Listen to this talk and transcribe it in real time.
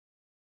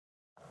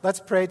Let's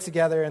pray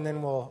together and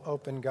then we'll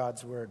open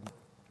God's Word.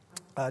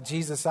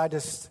 Jesus, I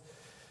just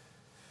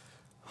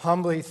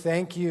humbly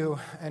thank you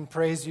and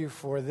praise you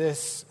for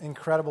this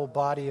incredible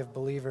body of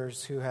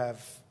believers who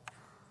have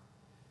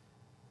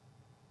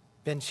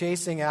been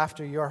chasing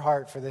after your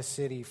heart for this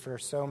city for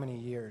so many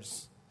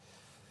years.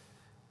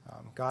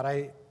 God,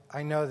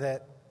 I know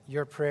that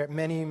your prayer,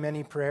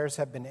 many prayers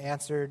have been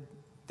answered,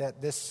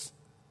 that this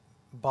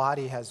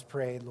body has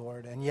prayed,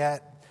 Lord, and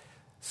yet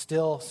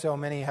still so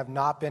many have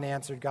not been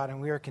answered, God,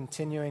 and we are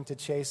continuing to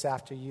chase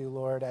after you,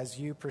 Lord, as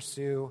you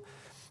pursue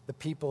the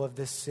people of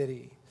this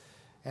city.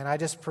 And I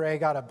just pray,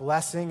 God, a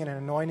blessing and an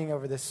anointing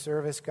over this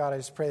service. God, I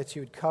just pray that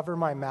you would cover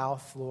my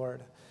mouth,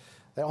 Lord,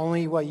 that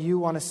only what you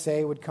want to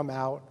say would come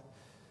out.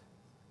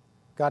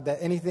 God, that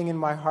anything in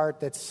my heart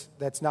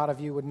that's not of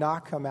you would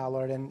not come out,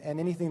 Lord, and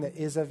anything that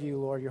is of you,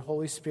 Lord, your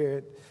Holy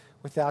Spirit,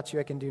 without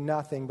you I can do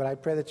nothing. But I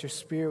pray that your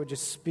Spirit would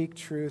just speak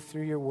truth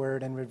through your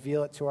word and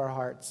reveal it to our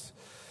hearts.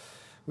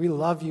 We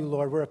love you,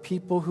 Lord. We're a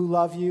people who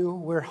love you.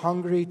 We're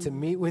hungry to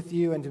meet with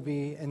you and to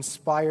be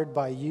inspired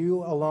by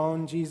you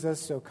alone, Jesus.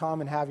 So come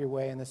and have your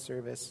way in this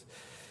service.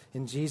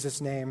 In Jesus'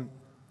 name,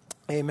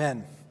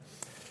 amen.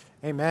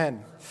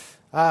 Amen.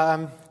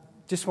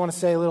 Just want to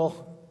say a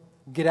little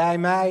g'day,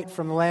 mate,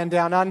 from the land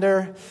down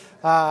under.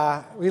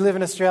 We live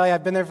in Australia.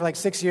 I've been there for like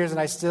 6 years, and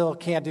I still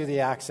can't do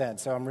the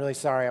accent, so I'm really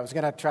sorry. I was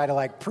going to try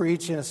to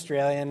preach in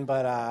Australian,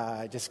 but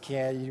I just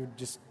can't. You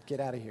just get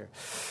out of here.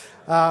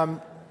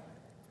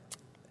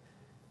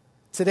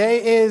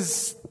 Today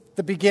is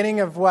the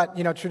beginning of what,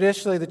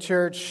 traditionally the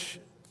church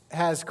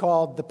has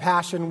called the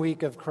Passion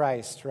Week of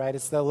Christ, right?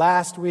 It's the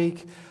last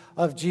week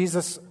of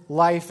Jesus'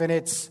 life, and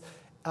its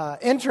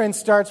entrance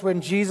starts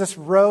when Jesus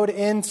rode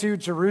into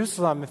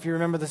Jerusalem, if you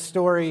remember the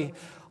story,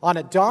 on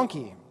a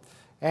donkey.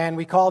 And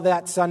we call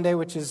that Sunday,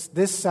 which is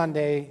this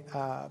Sunday,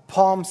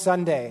 Palm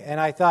Sunday. And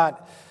I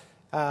thought,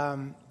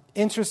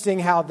 interesting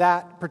how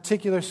that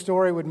particular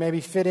story would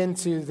maybe fit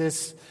into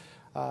this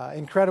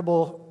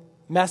incredible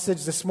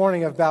message this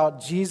morning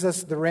about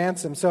Jesus the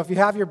ransom. So if you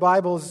have your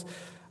Bibles,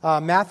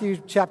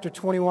 Matthew chapter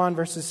 21,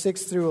 verses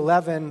 6 through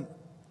 11,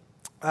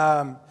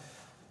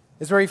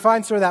 is where you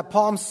find sort of that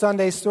Palm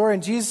Sunday story.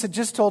 And Jesus had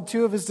just told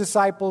two of his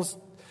disciples,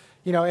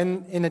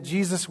 in a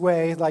Jesus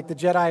way, like the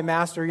Jedi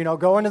Master,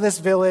 go into this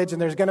village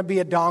and there's going to be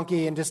a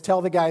donkey and just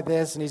tell the guy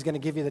this and he's going to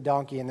give you the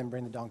donkey and then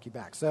bring the donkey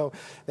back. So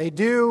they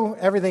do.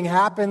 Everything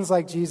happens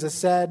like Jesus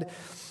said.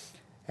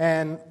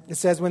 And it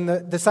says, when the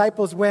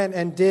disciples went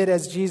and did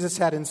as Jesus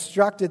had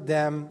instructed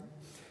them,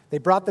 they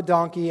brought the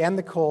donkey and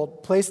the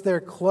colt, placed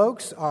their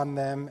cloaks on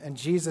them, and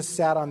Jesus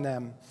sat on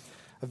them.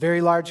 A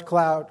very large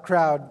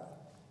crowd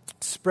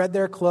spread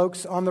their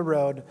cloaks on the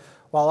road,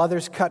 while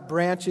others cut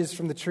branches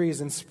from the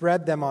trees and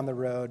spread them on the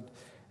road.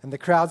 And the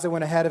crowds that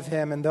went ahead of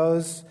him and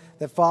those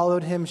that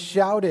followed him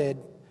shouted,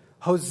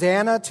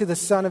 "Hosanna to the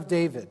Son of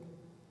David!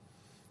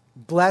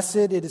 Blessed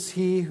is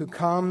he who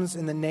comes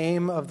in the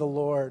name of the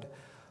Lord!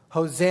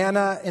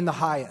 Hosanna in the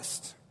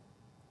highest."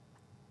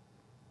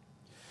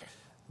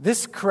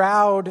 This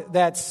crowd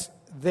that's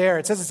there,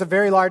 it says it's a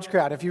very large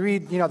crowd. If you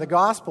read, the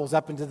Gospels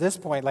up until this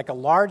point, a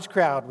large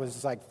crowd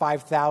was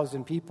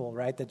 5,000 people,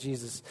 right, that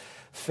Jesus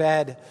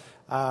fed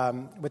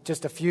with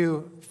just a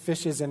few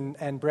fishes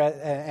and bread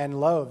and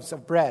loaves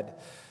of bread.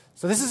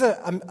 So this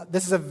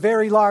is a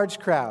very large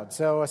crowd.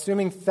 So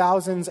assuming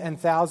thousands and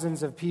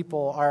thousands of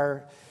people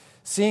are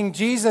seeing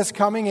Jesus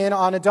coming in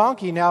on a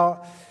donkey.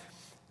 Now,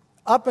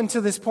 up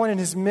until this point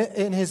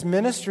in his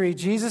ministry,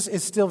 Jesus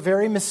is still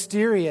very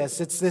mysterious.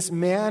 It's this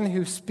man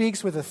who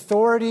speaks with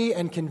authority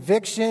and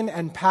conviction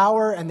and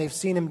power, and they've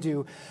seen him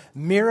do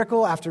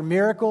miracle after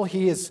miracle.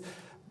 He has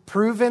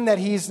proven that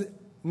he's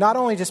not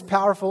only just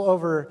powerful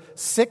over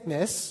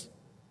sickness,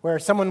 where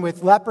someone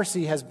with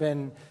leprosy has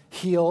been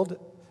healed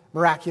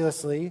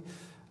miraculously,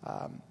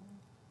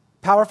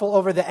 powerful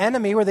over the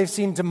enemy, where they've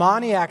seen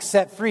demoniacs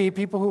set free,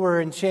 people who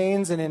were in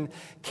chains and in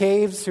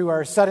caves who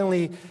are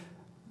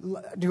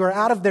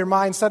out of their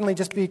mind, suddenly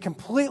just be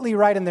completely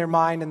right in their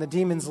mind and the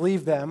demons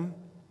leave them.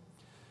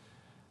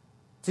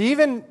 To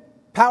even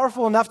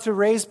powerful enough to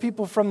raise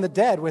people from the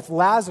dead with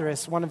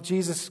Lazarus, one of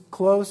Jesus'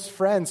 close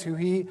friends who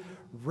he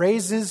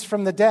raises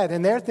from the dead.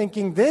 And they're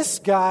thinking, this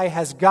guy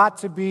has got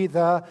to be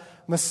the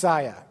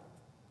Messiah.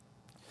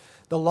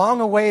 The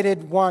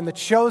long-awaited one, the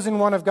chosen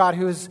one of God,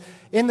 who is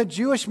in the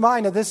Jewish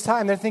mind at this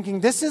time. They're thinking,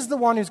 this is the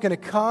one who's going to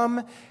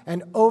come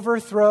and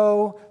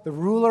overthrow the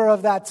ruler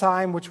of that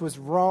time, which was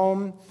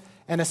Rome,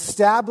 and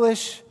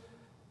establish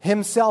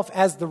himself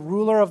as the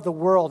ruler of the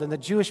world. And the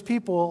Jewish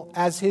people,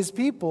 as his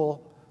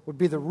people, would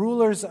be the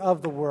rulers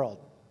of the world.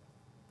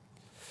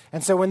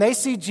 And so when they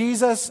see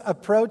Jesus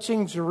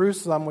approaching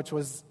Jerusalem, which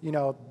was,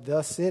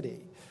 the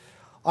city,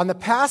 on the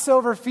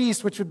Passover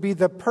feast, which would be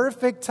the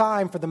perfect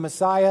time for the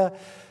Messiah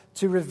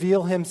to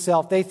reveal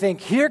himself, they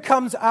think, here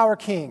comes our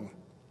king.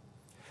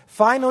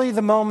 Finally,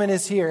 the moment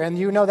is here. And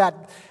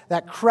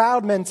that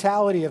crowd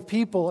mentality of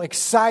people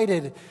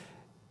excited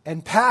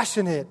and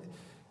passionate.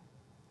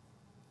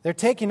 They're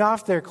taking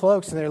off their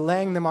cloaks and they're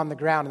laying them on the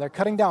ground. And they're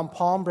cutting down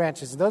palm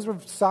branches. And those were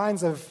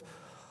signs of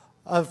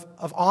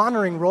of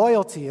honoring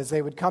royalty as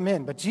they would come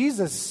in. But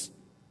Jesus,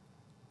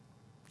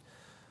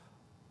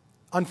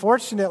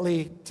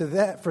 unfortunately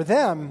for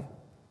them,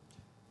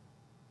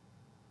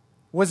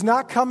 was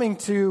not coming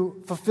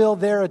to fulfill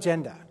their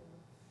agenda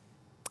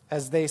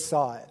as they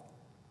saw it.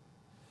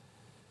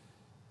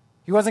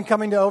 He wasn't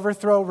coming to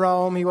overthrow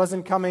Rome. He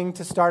wasn't coming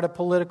to start a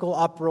political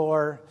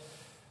uproar.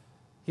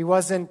 He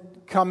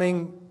wasn't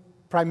coming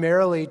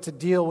primarily to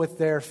deal with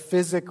their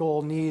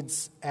physical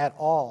needs at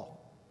all.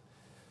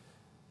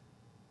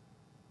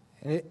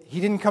 And he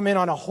didn't come in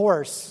on a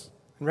horse.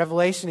 In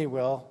Revelation he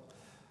will.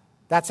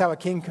 That's how a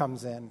king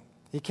comes in.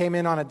 He came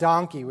in on a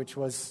donkey, which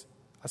was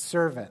a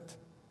servant.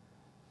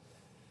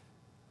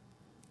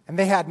 And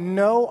they had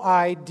no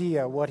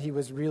idea what he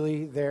was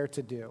really there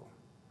to do.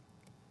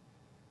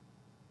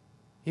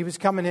 He was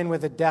coming in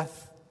with a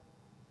death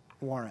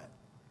warrant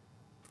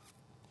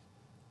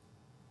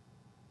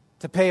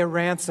to pay a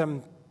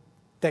ransom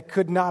that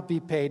could not be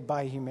paid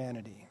by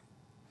humanity.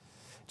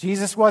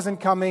 Jesus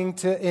wasn't coming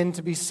in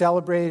to be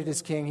celebrated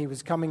as king. He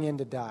was coming in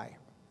to die.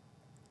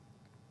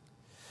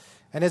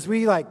 And as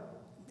we,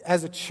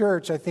 as a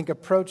church, I think,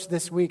 approach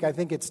this week, I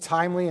think it's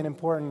timely and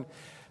important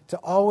to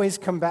always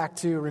come back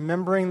to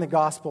remembering the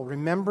gospel,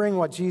 remembering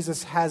what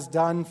Jesus has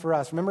done for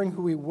us, remembering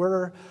who we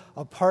were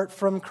apart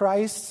from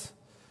Christ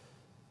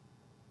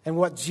and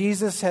what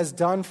Jesus has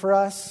done for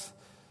us,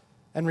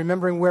 and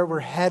remembering where we're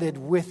headed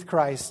with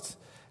Christ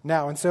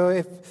now. And so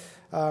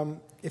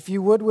if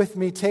you would with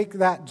me take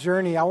that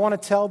journey, I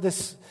want to tell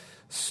this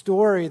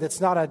story that's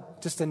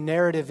not just a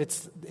narrative,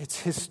 it's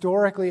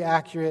historically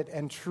accurate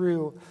and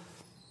true,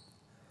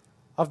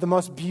 of the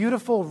most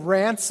beautiful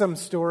ransom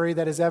story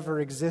that has ever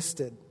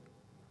existed.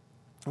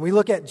 When we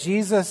look at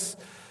Jesus,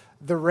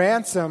 the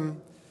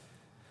ransom,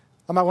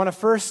 I might want to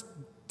first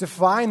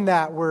define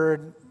that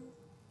word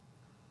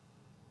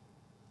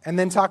and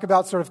then talk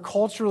about sort of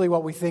culturally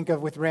what we think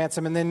of with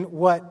ransom and then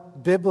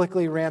what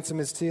biblically ransom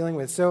is dealing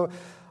with. So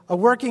a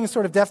working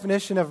sort of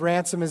definition of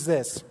ransom is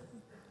this: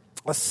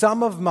 a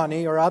sum of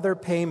money or other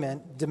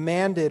payment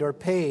demanded or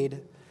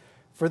paid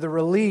for the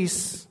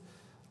release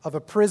of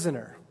a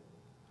prisoner.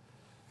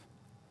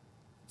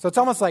 So it's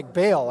almost like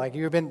bail. Like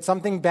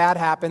something bad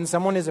happens,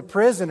 someone is a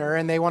prisoner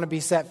and they want to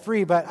be set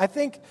free. But I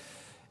think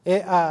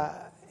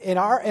in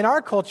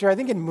our culture, I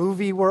think in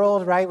movie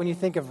world, right, when you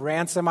think of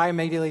ransom, I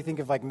immediately think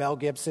of like Mel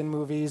Gibson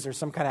movies or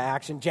some kind of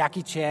action.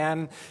 Jackie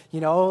Chan,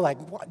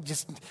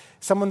 just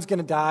someone's going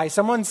to die.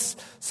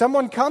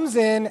 Someone comes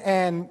in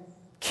and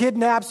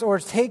kidnaps or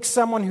takes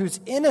someone who's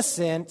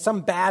innocent,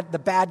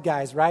 the bad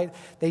guys, right?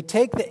 They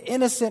take the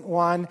innocent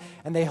one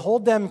and they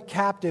hold them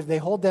captive. They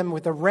hold them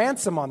with a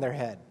ransom on their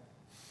head.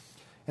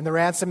 And the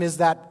ransom is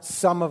that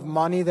sum of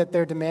money that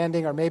they're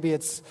demanding, or maybe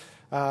it's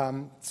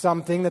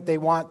something that they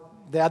want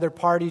the other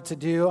party to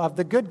do. Of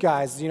the good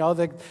guys,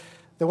 the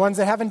ones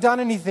that haven't done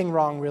anything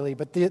wrong really,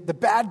 but the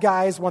bad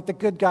guys want the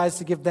good guys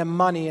to give them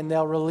money, and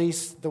they'll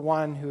release the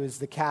one who is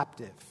the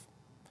captive,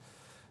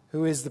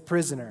 who is the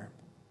prisoner.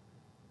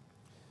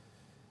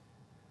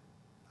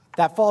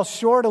 That falls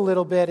short a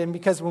little bit, and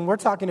because when we're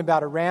talking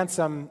about a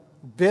ransom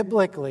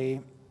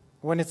biblically,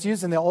 when it's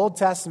used in the Old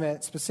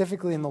Testament,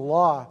 specifically in the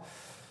law,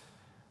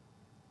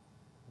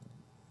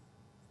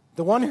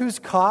 the one who's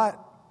caught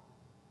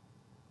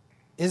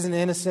isn't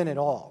innocent at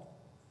all.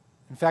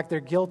 In fact,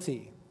 they're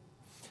guilty.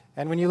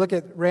 And when you look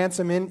at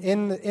ransom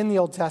in the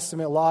Old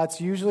Testament law,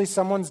 it's usually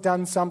someone's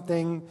done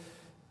something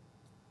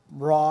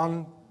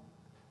wrong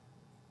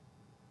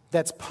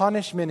that's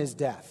punishment is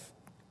death.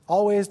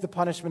 Always the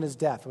punishment is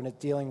death when it's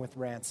dealing with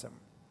ransom,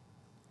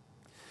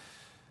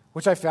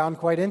 which I found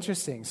quite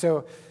interesting.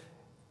 So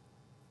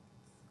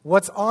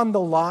what's on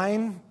the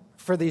line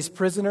for these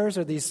prisoners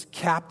or these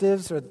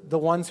captives or the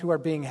ones who are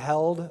being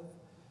held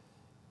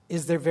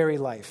is their very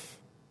life.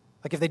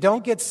 Like if they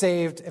don't get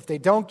saved, if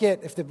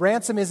the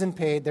ransom isn't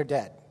paid, they're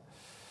dead.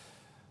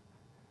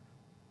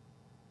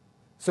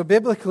 So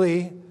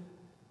biblically,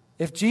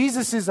 if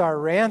Jesus is our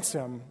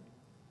ransom,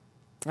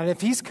 and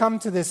if he's come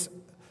to this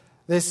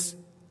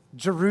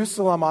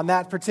Jerusalem on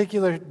that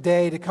particular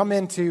day to come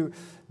in to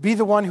be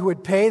the one who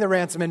would pay the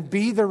ransom and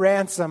be the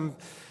ransom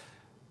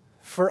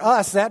for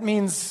us, that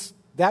means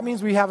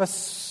we have a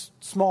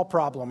small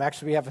problem.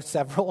 Actually, we have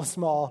several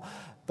small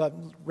but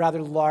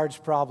rather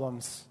large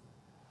problems.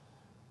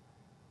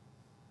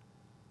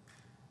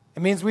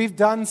 It means we've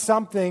done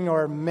something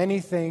or many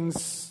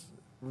things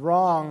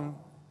wrong,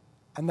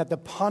 and that the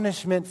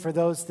punishment for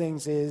those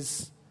things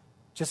is,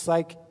 just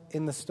like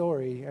in the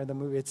story or the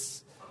movie,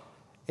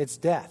 it's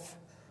death.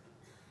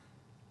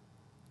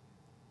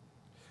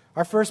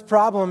 Our first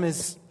problem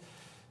is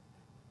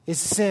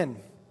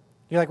sin.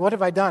 You're like, what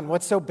have I done?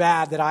 What's so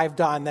bad that I've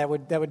done that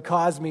would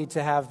cause me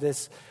to have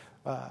this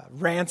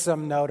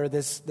ransom note or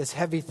this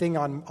heavy thing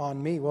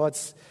on me? Well,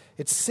 it's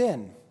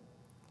sin.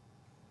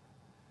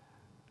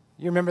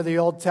 You remember the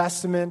Old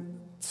Testament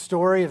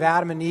story of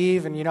Adam and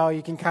Eve, and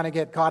you can kind of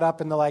get caught up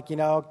in the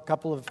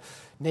couple of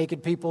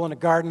naked people in a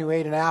garden who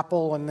ate an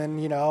apple, and then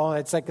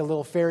it's like a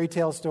little fairy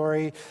tale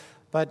story.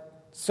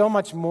 But so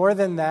much more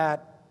than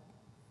that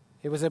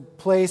It was a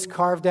place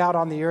carved out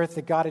on the earth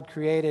that God had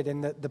created,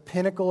 and the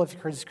pinnacle of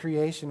his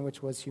creation,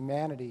 which was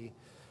humanity,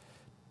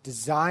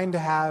 designed to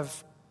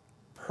have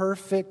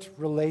perfect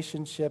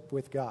relationship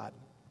with God,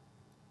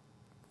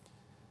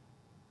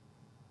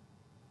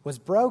 was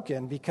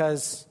broken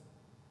because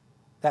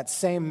that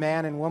same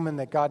man and woman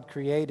that God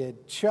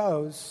created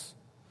chose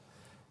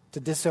to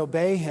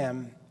disobey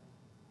him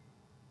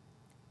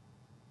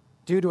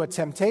due to a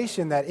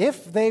temptation that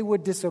if they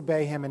would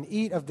disobey him and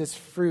eat of this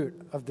fruit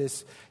of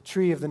this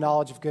tree of the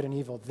knowledge of good and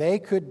evil, they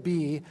could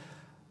be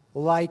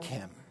like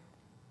him.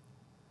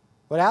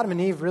 What Adam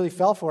and Eve really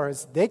fell for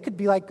is they could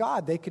be like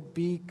God. They could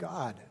be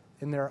God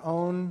in their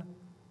own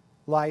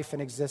life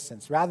and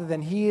existence. Rather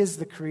than he is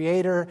the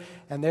creator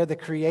and they're the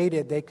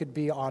created, they could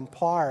be on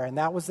par. And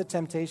that was the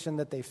temptation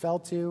that they fell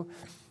to,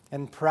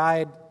 and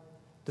pride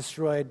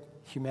destroyed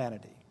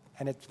humanity.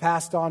 And it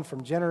passed on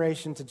from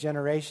generation to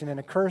generation, and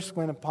a curse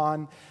went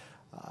upon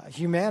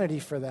humanity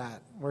for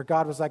that, where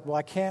God was like, well,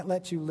 I can't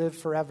let you live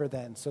forever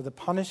then. So the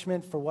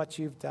punishment for what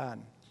you've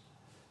done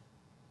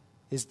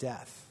is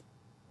death.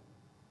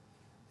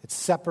 It's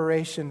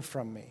separation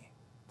from me.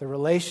 The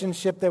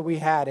relationship that we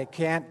had, it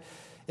can't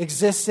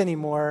exist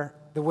anymore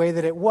the way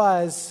that it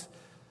was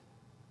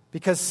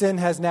because sin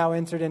has now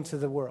entered into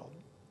the world.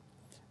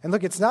 And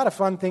look, it's not a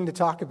fun thing to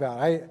talk about.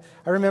 I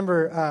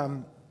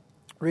remember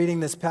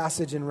reading this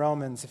passage in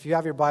Romans. If you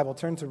have your Bible,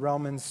 turn to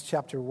Romans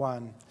chapter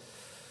 1.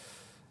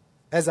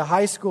 As a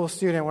high school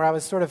student, where I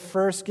was sort of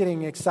first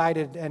getting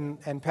excited and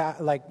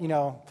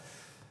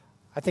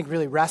I think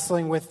really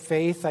wrestling with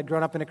faith. I'd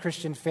grown up in a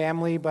Christian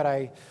family, but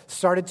I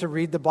started to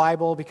read the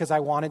Bible because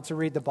I wanted to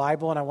read the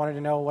Bible, and I wanted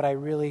to know what I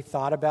really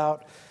thought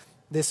about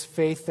this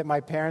faith that my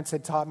parents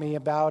had taught me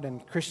about,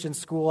 and Christian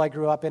school I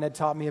grew up in had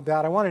taught me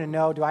about. I wanted to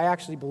know, do I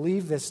actually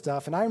believe this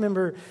stuff? And I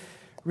remember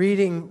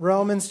reading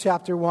Romans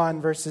chapter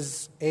 1,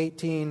 verses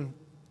 18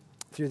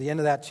 through the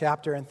end of that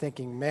chapter and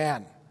thinking,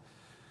 man,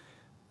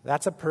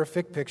 that's a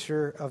perfect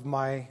picture of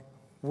my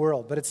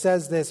world. But it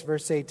says this,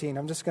 verse 18.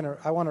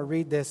 I want to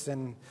read this,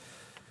 and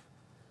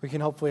we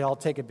can hopefully all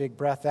take a big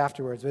breath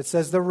afterwards. But it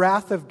says, the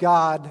wrath of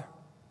God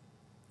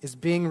is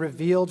being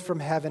revealed from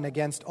heaven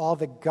against all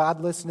the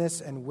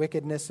godlessness and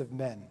wickedness of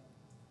men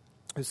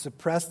who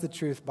suppress the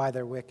truth by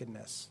their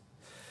wickedness.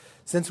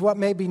 Since what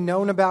may be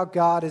known about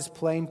God is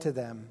plain to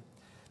them,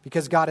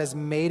 because God has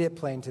made it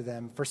plain to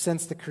them. For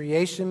since the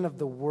creation of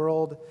the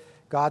world,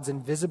 God's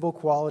invisible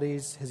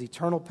qualities, his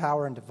eternal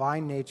power and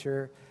divine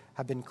nature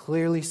have been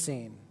clearly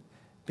seen,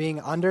 being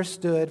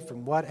understood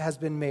from what has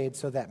been made,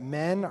 so that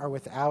men are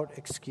without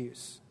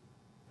excuse.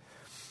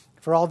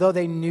 For although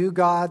they knew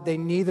God, they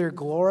neither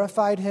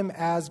glorified him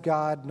as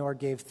God nor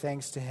gave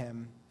thanks to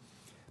him,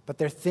 but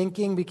their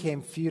thinking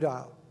became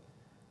futile,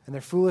 and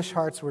their foolish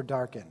hearts were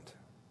darkened.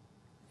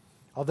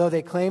 Although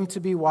they claimed to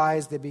be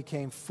wise, they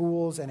became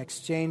fools and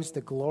exchanged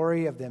the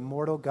glory of the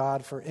immortal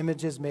God for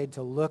images made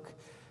to look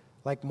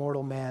like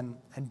mortal man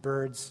and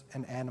birds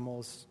and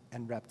animals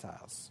and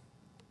reptiles.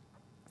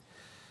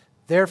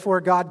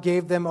 Therefore, God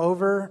gave them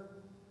over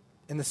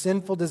in the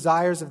sinful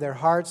desires of their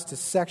hearts to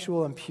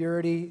sexual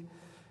impurity,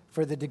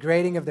 for the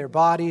degrading of their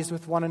bodies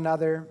with one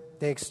another.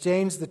 They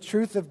exchanged the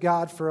truth of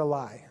God for a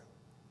lie.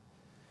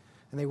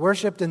 And they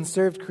worshipped and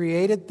served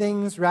created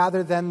things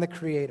rather than the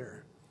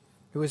Creator,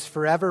 who is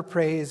forever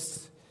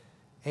praised.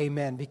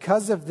 Amen.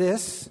 Because of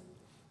this,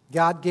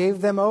 God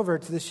gave them over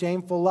to the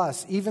shameful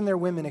lust. Even their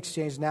women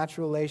exchanged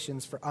natural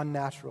relations for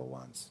unnatural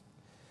ones.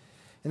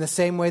 In the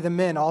same way, the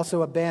men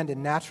also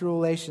abandoned natural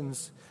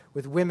relations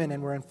with women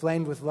and were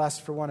inflamed with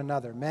lust for one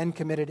another. Men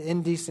committed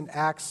indecent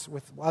acts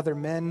with other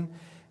men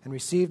and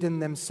received in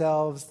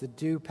themselves the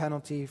due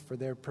penalty for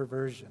their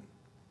perversion.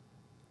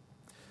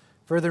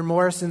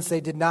 Furthermore, since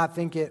they did not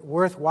think it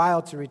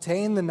worthwhile to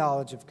retain the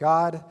knowledge of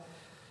God,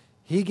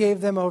 he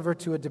gave them over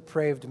to a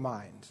depraved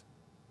mind,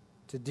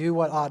 to do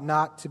what ought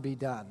not to be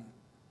done.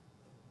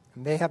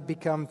 And they have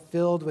become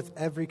filled with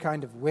every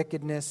kind of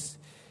wickedness,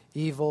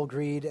 evil,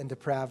 greed, and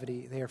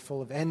depravity. They are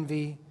full of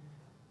envy,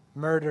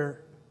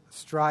 murder,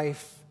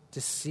 strife,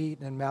 deceit,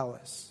 and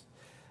malice.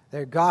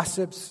 They're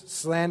gossips,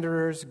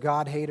 slanderers,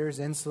 God-haters,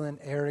 insolent,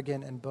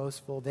 arrogant, and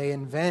boastful. They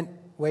invent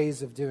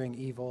ways of doing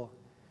evil.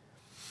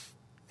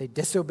 They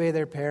disobey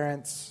their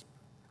parents.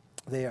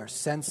 They are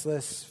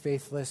senseless,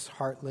 faithless,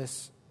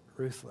 heartless,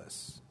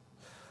 ruthless.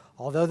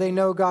 Although they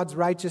know God's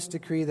righteous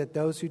decree that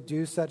those who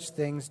do such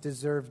things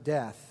deserve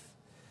death,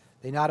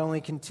 they not only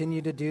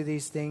continue to do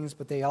these things,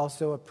 but they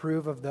also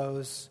approve of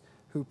those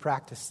who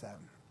practice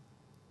them.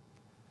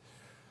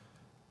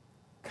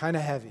 Kind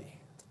of heavy.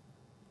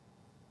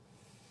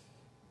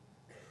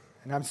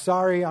 And I'm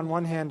sorry on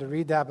one hand to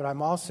read that, but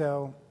I'm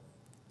also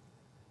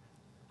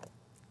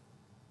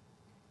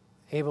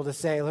able to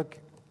say, look,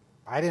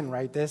 I didn't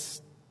write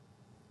this.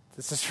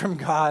 This is from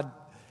God.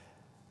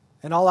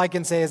 And all I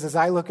can say is, as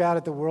I look out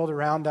at the world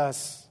around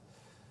us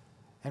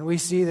and we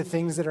see the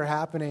things that are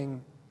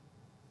happening,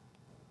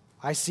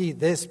 I see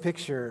this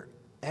picture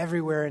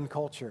everywhere in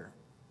culture.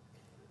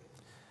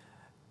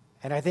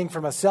 And I think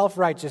from a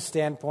self-righteous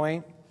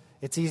standpoint,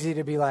 It's easy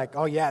to be like,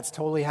 oh yeah, it's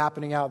totally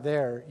happening out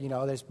there.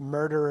 There's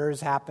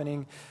murderers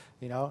happening.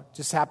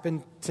 Just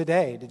happened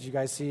today. Did you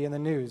guys see in the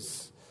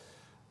news?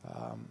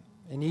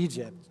 In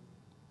Egypt,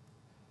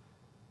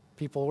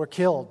 people were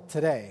killed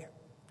today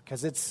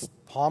because it's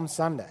Palm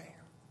Sunday.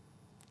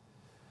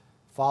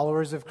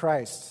 Followers of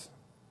Christ.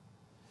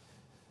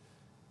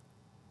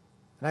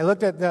 And I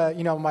looked at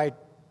my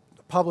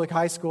public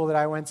high school that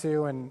I went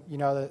to, and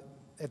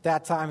at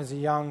that time as a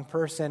young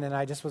person, and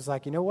I just was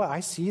like, you know what? I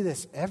see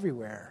this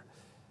everywhere.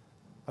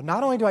 But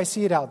not only do I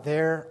see it out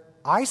there,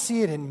 I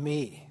see it in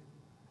me.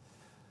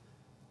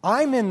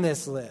 I'm in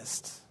this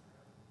list.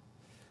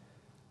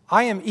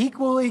 I am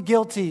equally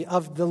guilty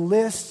of the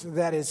list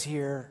that is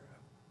here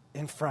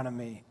in front of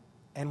me.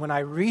 And when I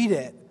read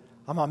it,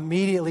 I'm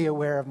immediately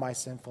aware of my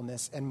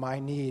sinfulness and my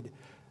need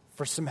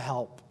for some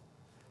help,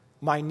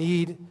 my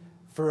need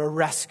for a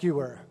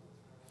rescuer.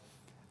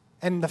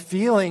 And the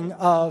feeling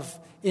of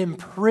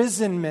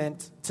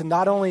imprisonment to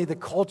not only the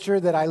culture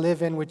that I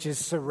live in, which is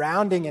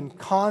surrounding and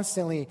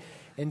constantly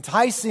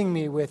enticing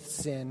me with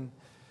sin,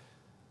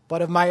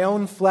 but of my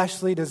own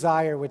fleshly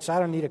desire, which I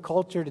don't need a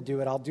culture to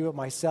do it. I'll do it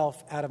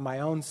myself out of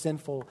my own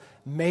sinful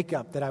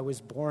makeup that I was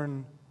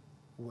born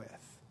with.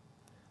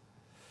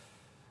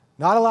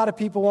 Not a lot of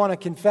people want to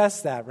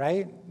confess that,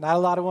 right? Not a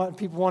lot of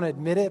people want to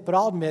admit it, but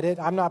I'll admit it.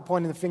 I'm not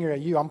pointing the finger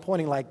at you. I'm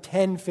pointing like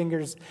 10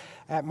 fingers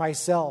at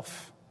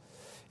myself.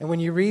 And when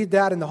you read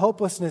that and the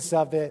hopelessness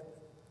of it,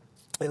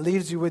 it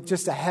leaves you with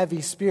just a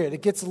heavy spirit.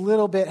 It gets a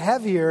little bit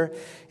heavier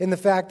in the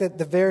fact that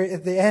at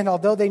the end,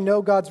 although they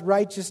know God's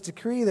righteous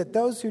decree that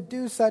those who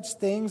do such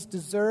things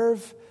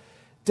deserve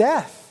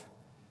death.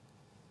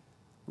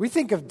 We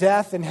think of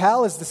death and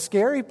hell as the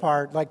scary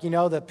part, like,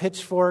 the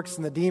pitchforks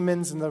and the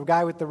demons and the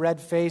guy with the red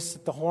face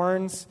with the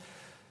horns.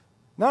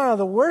 No,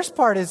 the worst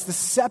part is the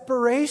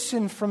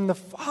separation from the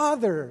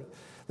Father.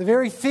 The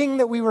very thing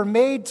that we were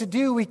made to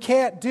do, we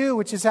can't do,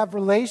 which is have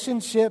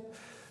relationship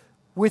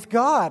with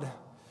God.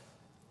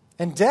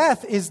 And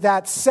death is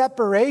that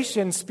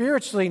separation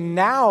spiritually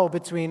now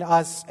between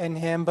us and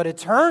Him, but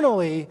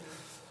eternally,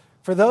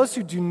 for those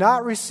who do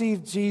not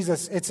receive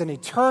Jesus, it's an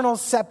eternal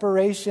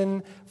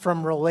separation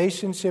from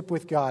relationship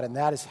with God, and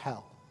that is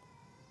hell.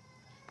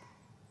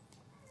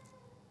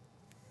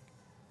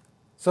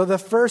 So the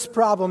first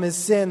problem is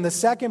sin. The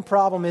second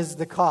problem is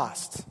the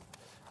cost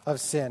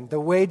of sin, the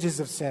wages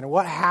of sin.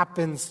 What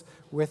happens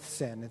with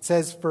sin? It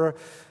says, for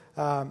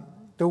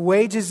the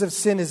wages of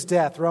sin is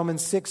death,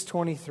 Romans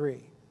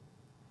 6:23.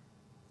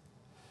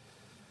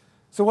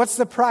 So what's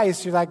the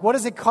price? You're like, what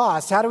does it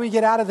cost? How do we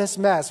get out of this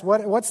mess?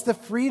 What's the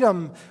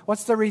freedom?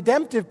 What's the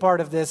redemptive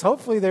part of this?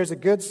 Hopefully there's a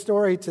good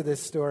story to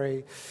this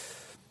story.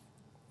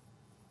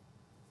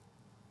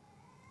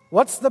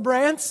 What's the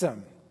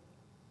ransom?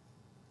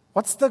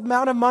 What's the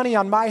amount of money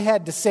on my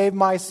head to save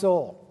my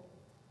soul?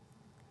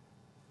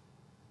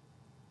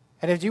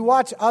 And if you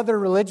watch other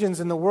religions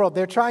in the world,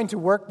 they're trying to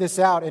work this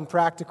out in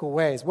practical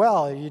ways.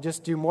 Well, you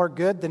just do more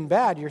good than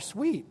bad, you're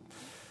sweet.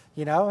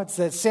 It's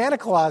the Santa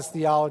Claus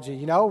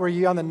theology. Were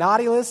you on the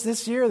naughty list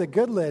this year or the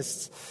good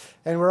list?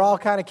 And we're all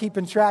kind of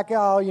keeping track.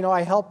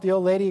 I helped the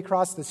old lady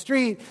across the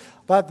street,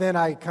 but then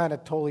I kind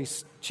of totally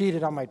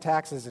cheated on my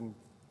taxes and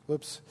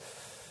whoops.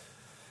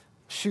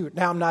 Shoot,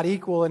 now I'm not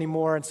equal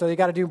anymore. And so you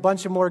got to do a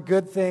bunch of more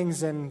good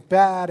things and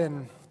bad.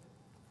 And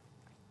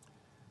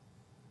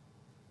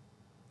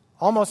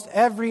almost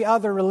every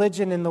other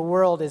religion in the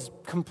world is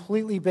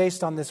completely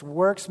based on this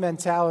works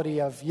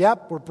mentality of,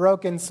 yep, we're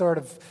broken sort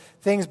of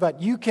things,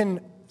 but you can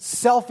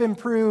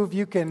self-improve,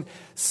 you can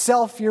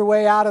self your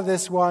way out of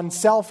this one,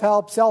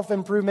 self-help,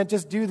 self-improvement,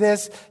 just do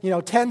this,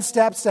 10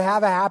 steps to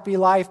have a happy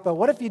life. But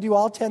what if you do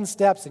all 10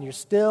 steps and you're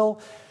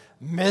still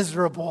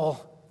miserable,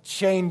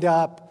 chained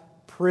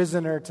up,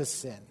 prisoner to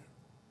sin?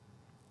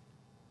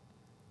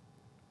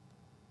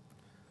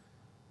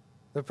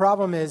 The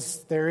problem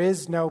is there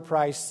is no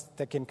price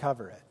that can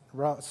cover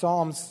it.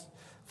 Psalms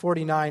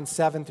 49,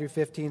 7 through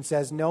 15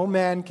 says, "No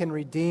man can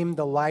redeem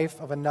the life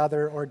of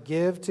another or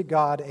give to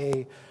God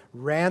a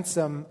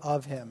ransom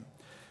of him.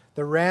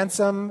 The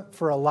ransom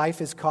for a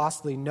life is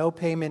costly. No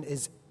payment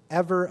is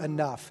ever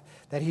enough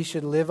that he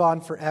should live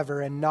on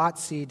forever and not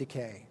see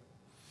decay.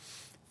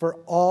 For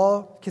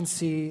all can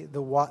see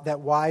that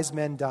wise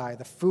men die.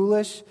 The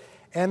foolish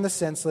and the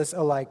senseless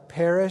alike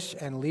perish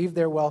and leave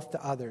their wealth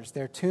to others.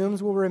 Their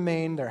tombs will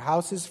remain, their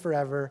houses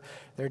forever,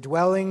 their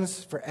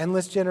dwellings for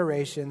endless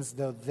generations,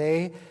 though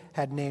they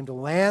had named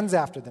lands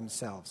after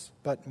themselves.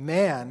 But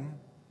man,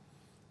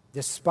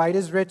 despite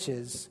his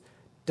riches,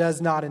 does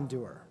not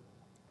endure.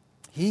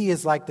 He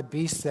is like the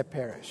beasts that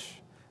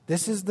perish.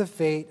 This is the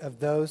fate of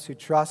those who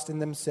trust in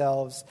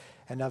themselves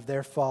and of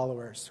their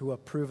followers, who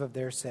approve of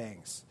their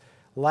sayings.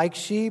 Like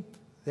sheep,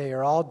 they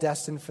are all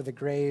destined for the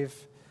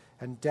grave,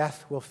 and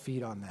death will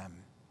feed on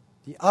them.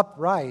 The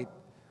upright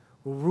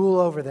will rule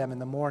over them in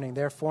the morning.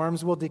 Their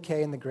forms will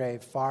decay in the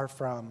grave, far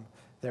from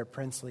their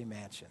princely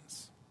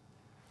mansions."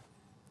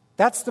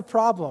 That's the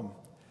problem.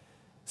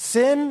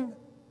 Sin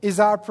is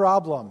our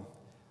problem.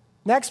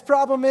 Next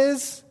problem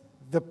is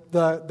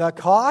the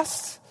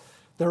cost,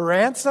 the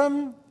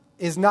ransom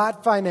is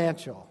not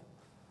financial.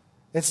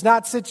 It's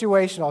not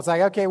situational. It's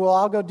like, okay, well,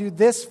 I'll go do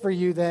this for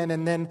you then,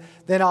 and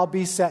then I'll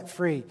be set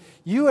free.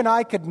 You and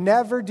I could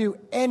never do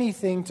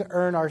anything to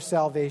earn our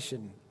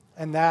salvation.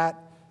 And that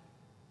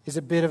is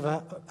a bit of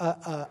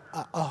a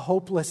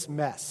hopeless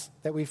mess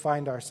that we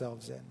find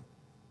ourselves in.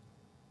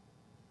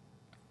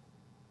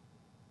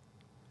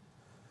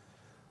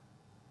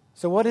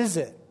 So what is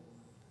it?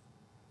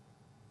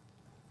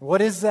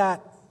 What is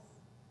that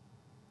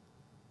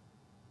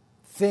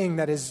thing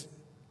that is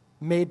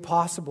made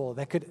possible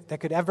that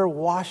could ever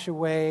wash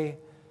away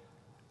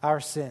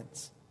our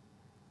sins?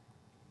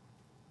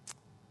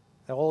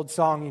 The old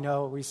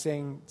song, we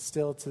sing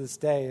still to this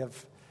day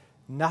of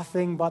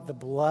nothing but the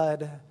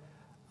blood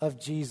of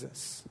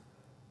Jesus.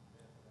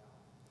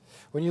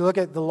 When you look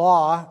at the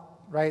law,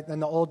 right, in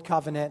the Old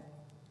Covenant,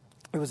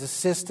 it was a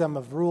system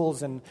of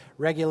rules and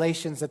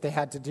regulations that they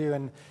had to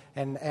do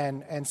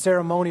and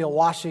ceremonial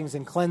washings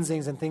and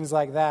cleansings and things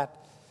like that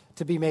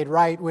to be made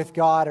right with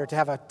God or to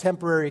have a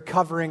temporary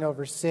covering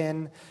over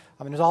sin.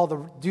 There's all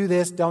the do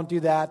this, don't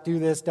do that, do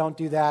this, don't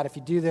do that. If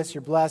you do this,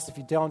 you're blessed. If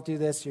you don't do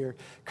this, you're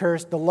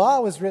cursed. The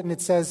law was written,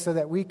 it says, so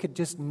that we could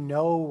just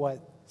know what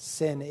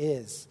sin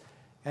is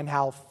and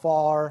how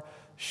far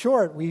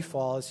short we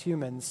fall as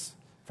humans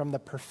from the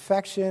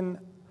perfection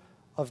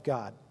of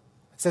God.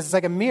 It says it's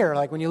like a mirror.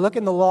 Like when you look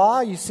in the law,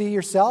 you see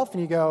yourself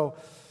and you go,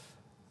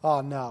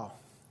 oh no,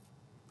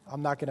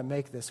 I'm not going to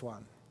make this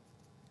one.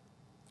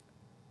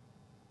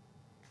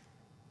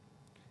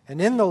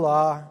 And in the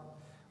law,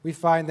 we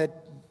find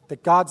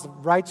that God's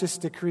righteous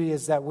decree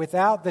is that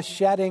without the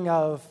shedding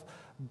of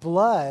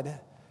blood,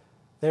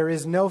 there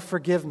is no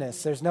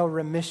forgiveness. There's no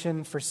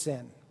remission for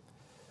sin.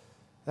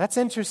 That's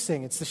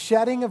interesting. It's the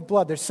shedding of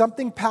blood. There's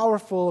something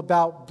powerful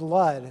about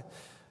blood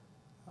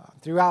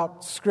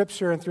throughout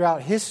Scripture and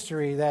throughout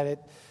history that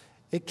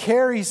it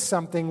carries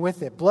something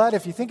with it. Blood,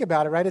 if you think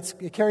about it, right,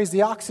 it carries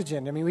the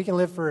oxygen. I mean, we can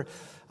live for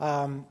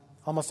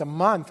almost a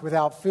month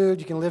without food.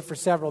 You can live for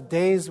several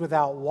days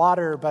without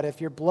water. But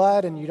if you're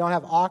blood and you don't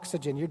have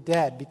oxygen, you're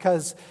dead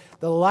because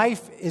the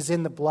life is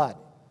in the blood.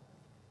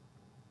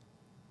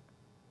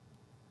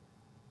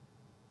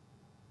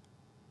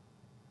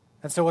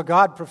 And so what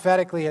God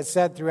prophetically has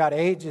said throughout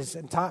ages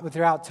and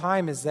throughout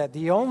time is that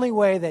the only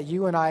way that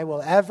you and I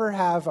will ever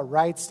have a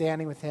right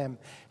standing with Him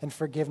and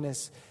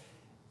forgiveness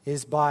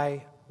is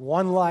by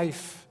one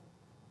life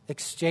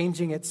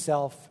exchanging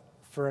itself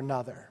for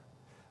another.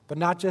 But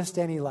not just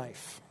any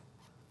life.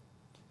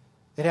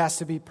 It has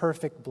to be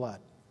perfect blood.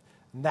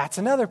 And that's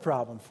another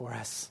problem for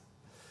us.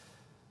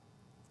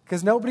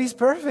 Because nobody's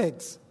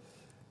perfect.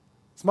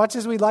 As much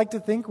as we like to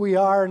think we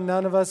are,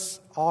 none of us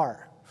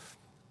are.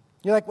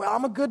 You're like, well,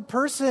 I'm a good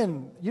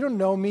person. You don't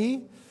know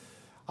me.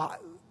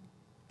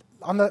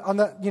 On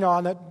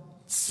the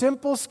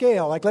simple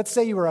scale, like let's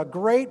say you were a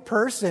great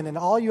person and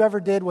all you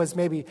ever did was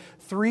maybe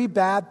 3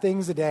 bad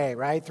things a day,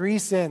 right? 3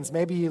 sins.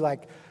 Maybe you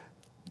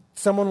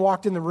someone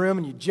walked in the room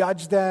and you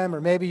judged them, or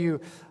maybe you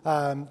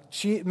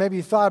maybe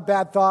you thought a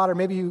bad thought, or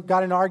maybe you got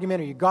in an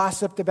argument, or you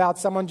gossiped about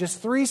someone.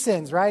 Just 3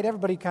 sins, right?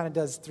 Everybody kind of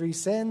does 3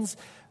 sins.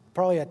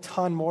 Probably a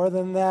ton more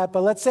than that,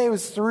 but let's say it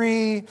was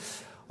 3.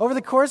 Over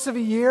the course of a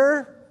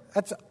year,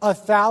 that's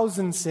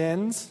 1,000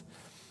 sins.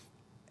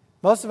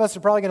 Most of us are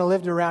probably going to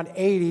live to around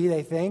 80,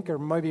 they think, or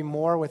maybe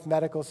more with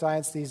medical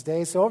science these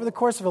days. So over the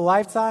course of a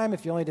lifetime,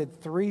 if you only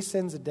did 3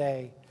 sins a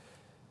day,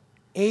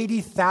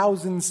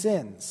 80,000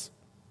 sins.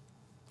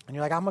 And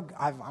you're like,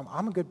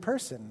 I'm a good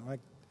person.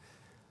 Like,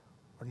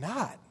 we're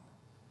not.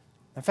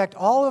 In fact,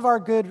 all of our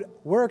good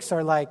works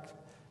are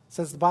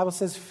the Bible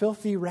says,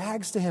 filthy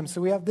rags to Him. So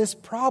we have this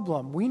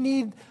problem. We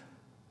need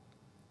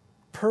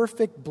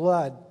perfect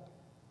blood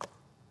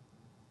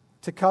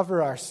to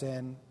cover our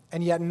sin,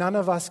 and yet none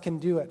of us can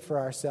do it for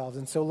ourselves.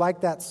 And so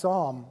like that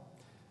psalm,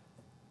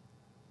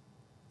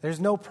 there's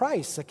no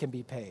price that can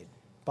be paid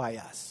by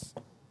us.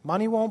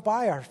 Money won't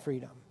buy our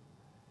freedom.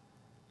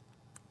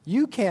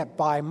 You can't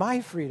buy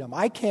my freedom.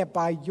 I can't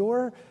buy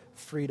your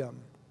freedom.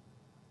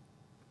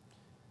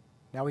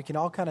 Now we can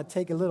all kind of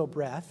take a little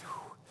breath,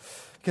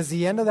 because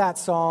the end of that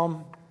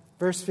psalm,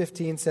 verse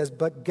 15 says,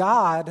 but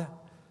God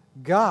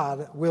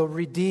will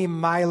redeem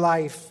my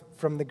life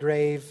from the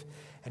grave,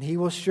 and He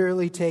will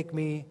surely take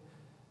me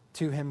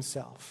to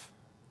Himself.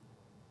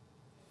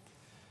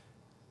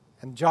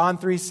 And John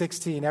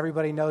 3:16,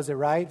 everybody knows it,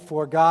 right?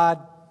 For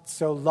God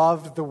so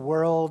loved the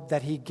world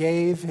that He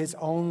gave His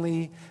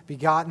only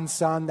begotten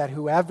Son, that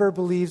whoever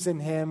believes in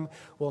Him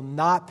will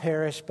not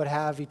perish but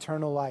have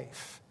eternal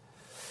life.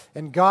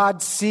 And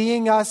God,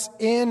 seeing us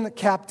in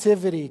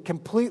captivity,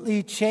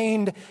 completely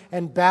chained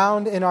and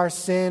bound in our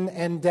sin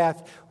and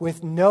death,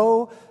 with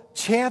no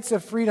chance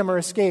of freedom or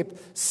escape,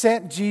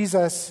 sent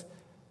Jesus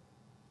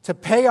to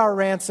pay our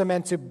ransom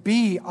and to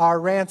be our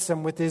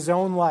ransom with His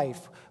own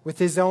life, with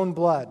His own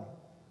blood.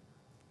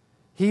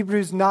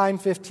 Hebrews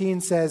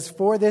 9:15 says,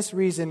 for this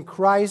reason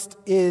Christ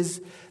is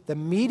the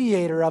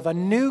mediator of a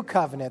new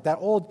covenant. That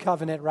old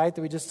covenant, right,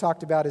 that we just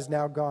talked about is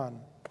now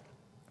gone.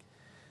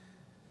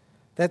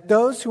 That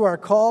those who are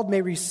called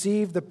may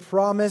receive the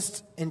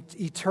promised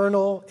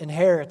eternal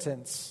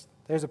inheritance.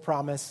 There's a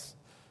promise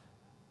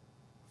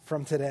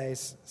from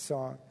today's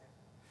song.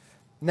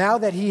 Now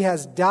that he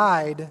has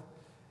died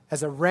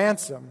as a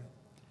ransom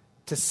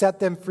to set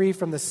them free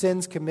from the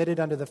sins committed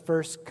under the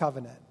first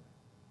covenant.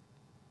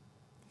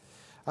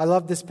 I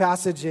love this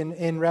passage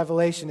in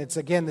Revelation. It's,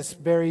 again, this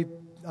very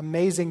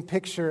amazing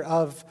picture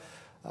of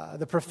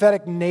the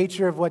prophetic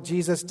nature of what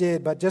Jesus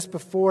did. But just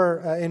before,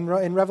 in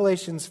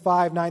Revelations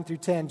 5, 9 through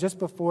 10, just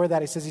before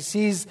that, he says he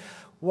sees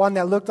one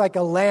that looked like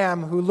a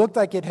lamb who looked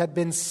like it had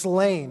been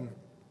slain.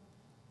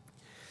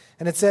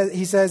 And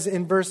he says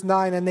in verse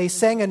 9, and they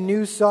sang a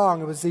new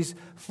song. It was these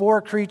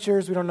 4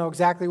 creatures. We don't know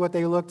exactly what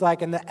they looked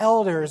like. And the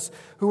elders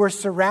who were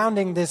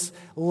surrounding this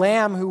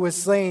lamb who was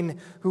slain,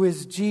 who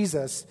is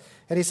Jesus.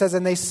 And he says,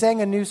 and they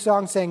sang a new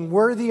song saying,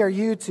 worthy are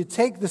you to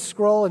take the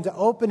scroll and to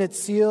open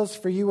its seals,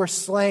 for you were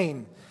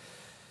slain.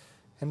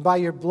 And by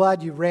your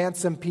blood you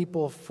ransomed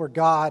people for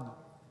God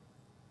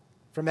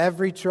from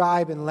every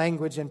tribe and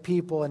language and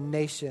people and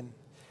nation.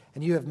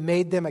 And you have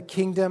made them a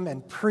kingdom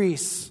and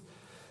priests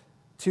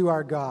to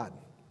our God.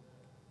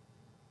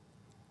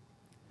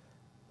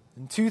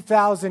 And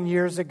 2,000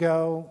 years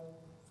ago,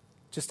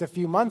 just a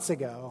few months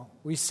ago,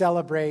 we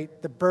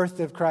celebrate the birth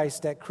of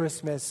Christ at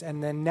Christmas.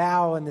 And then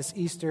now in this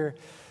Easter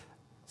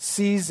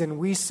season,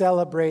 we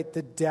celebrate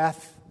the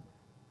death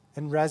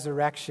and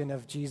resurrection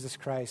of Jesus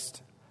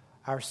Christ,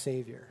 our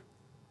Savior.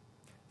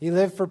 He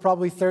lived for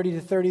probably 30 to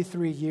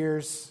 33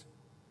 years.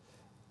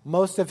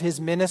 Most of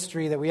his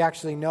ministry that we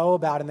actually know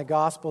about in the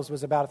Gospels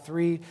was about a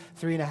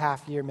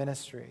 3.5 year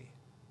ministry.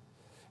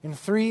 In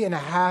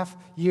 3.5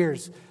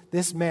 years,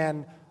 this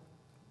man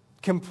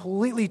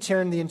completely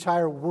turned the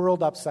entire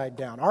world upside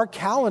down. Our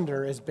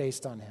calendar is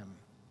based on him.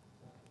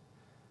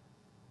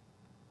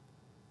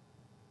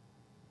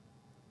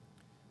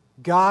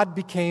 God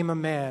became a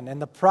man,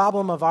 and the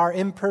problem of our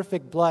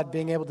imperfect blood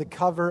being able to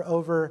cover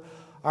over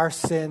our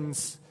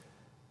sins,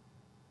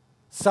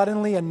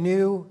 suddenly a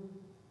new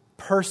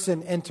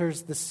person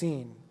enters the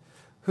scene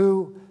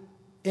who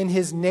in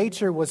his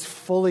nature was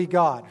fully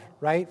God,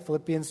 right?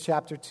 Philippians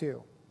chapter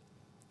 2.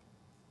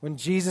 When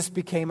Jesus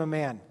became a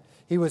man,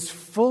 he was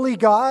fully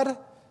God,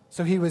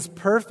 so he was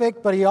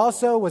perfect, but he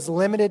also was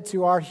limited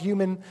to our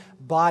human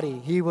body.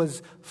 He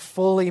was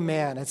fully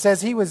man. It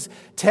says he was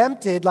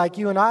tempted like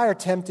you and I are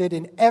tempted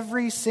in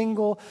every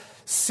single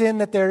sin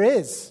that there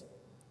is.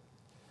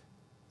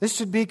 This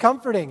should be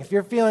comforting. If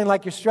you're feeling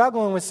like you're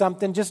struggling with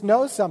something, just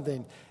know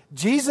something.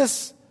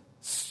 Jesus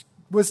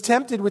was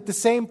tempted with the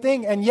same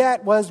thing and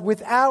yet was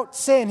without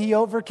sin. He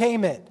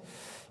overcame it.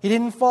 He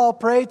didn't fall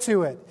prey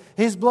to it.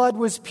 His blood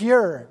was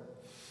pure.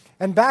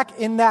 And back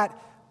in that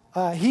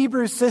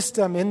Hebrew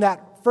system, in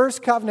that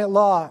first covenant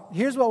law,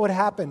 here's what would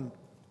happen.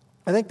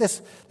 I think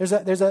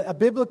there's a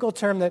biblical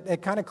term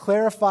that kind of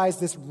clarifies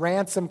this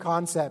ransom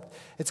concept.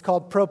 It's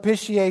called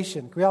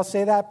propitiation. Can we all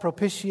say that?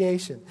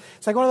 Propitiation.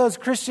 It's like one of those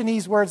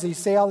Christianese words that you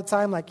say all the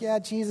time, like, yeah,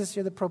 Jesus,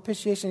 you're the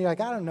propitiation. You're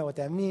like, I don't know what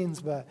that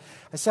means, but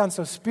I sound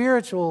so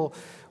spiritual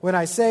when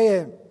I say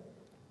it.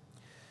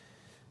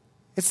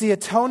 It's the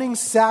atoning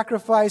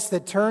sacrifice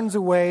that turns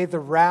away the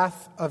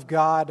wrath of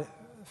God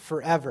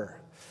forever.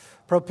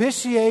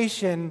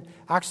 Propitiation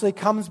actually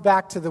comes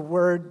back to the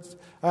words,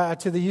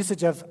 to the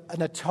usage of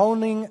an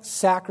atoning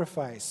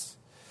sacrifice.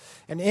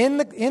 And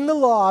in the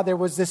law, there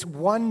was this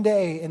one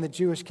day in the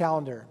Jewish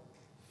calendar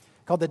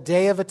called the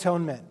Day of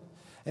Atonement.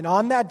 And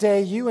on that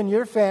day, you and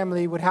your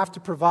family would have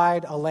to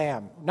provide a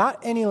lamb. Not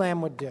any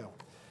lamb would do.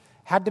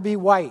 Had to be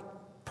white,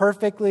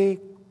 perfectly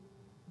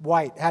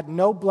white, had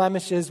no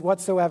blemishes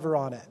whatsoever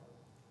on it.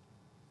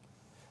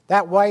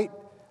 That white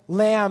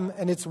lamb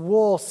and its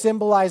wool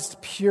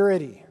symbolized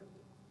purity.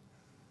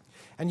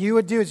 And you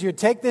would do is you would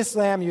take this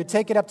lamb, you would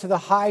take it up to the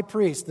high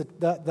priest,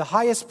 the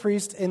highest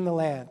priest in the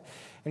land.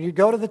 And you'd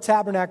go to the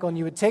tabernacle and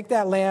you would take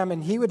that lamb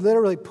and he would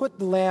literally put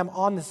the lamb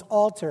on this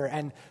altar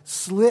and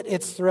slit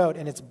its throat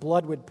and its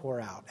blood would pour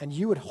out. And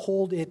you would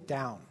hold it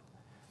down,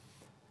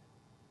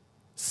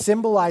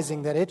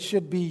 symbolizing that it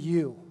should be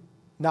you,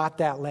 not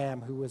that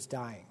lamb who was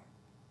dying,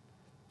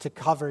 to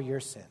cover your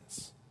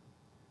sins.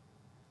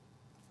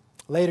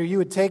 Later, you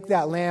would take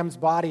that lamb's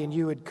body and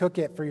you would cook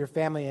it for your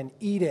family and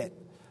eat it.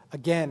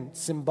 Again,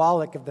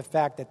 symbolic of the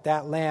fact that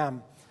that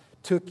lamb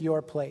took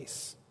your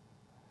place.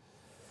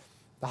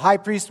 The high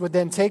priest would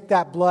then take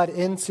that blood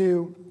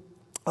into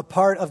a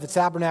part of the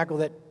tabernacle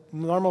that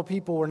normal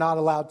people were not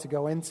allowed to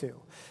go into. It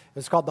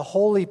was called the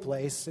holy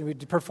place. He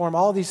would perform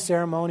all these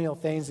ceremonial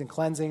things and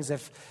cleansings.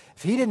 If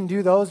he didn't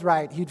do those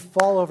right, he'd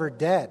fall over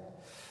dead.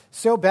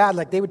 So bad,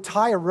 like they would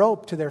tie a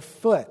rope to their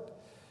foot.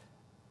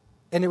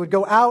 And it would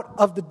go out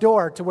of the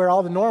door to where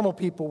all the normal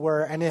people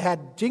were, and it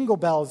had jingle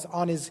bells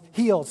on his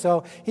heel.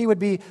 So he would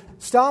be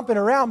stomping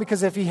around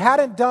because if he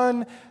hadn't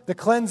done the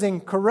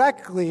cleansing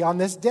correctly on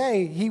this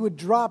day, he would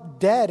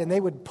drop dead and they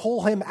would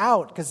pull him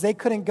out because they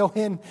couldn't go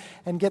in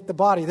and get the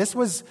body. This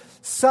was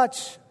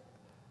such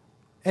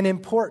an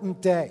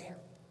important day.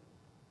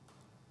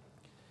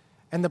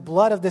 And the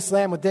blood of this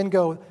lamb would then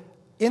go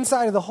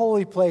inside of the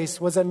holy place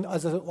was a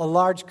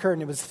large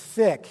curtain. It was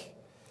thick.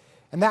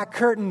 And that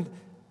curtain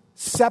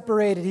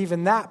separated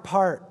even that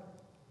part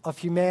of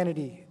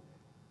humanity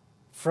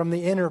from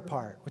the inner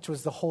part, which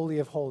was the Holy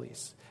of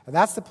Holies. And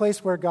that's the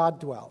place where God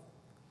dwelt.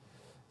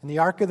 And the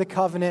Ark of the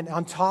Covenant,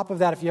 on top of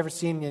that, if you've ever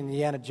seen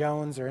Indiana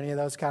Jones or any of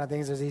those kind of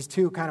things, there's these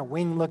two kind of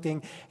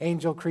wing-looking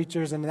angel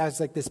creatures, and that's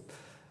like this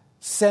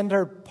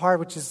center part,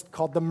 which is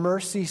called the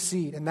mercy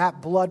seat. And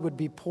that blood would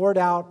be poured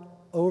out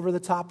over the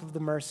top of the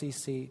mercy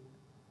seat.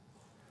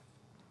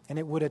 And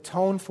it would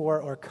atone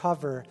for or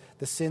cover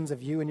the sins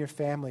of you and your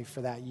family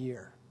for that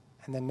year.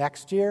 And then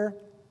next year,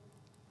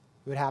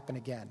 it would happen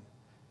again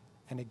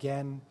and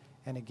again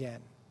and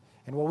again.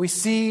 And what we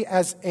see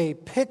as a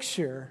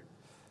picture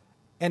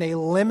and a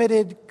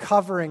limited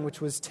covering, which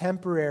was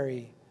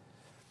temporary,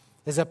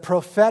 is a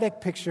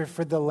prophetic picture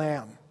for the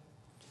Lamb.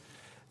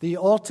 The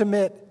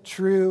ultimate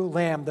true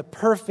Lamb, the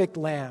perfect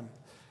Lamb,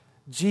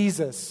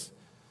 Jesus,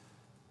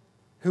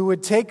 who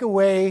would take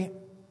away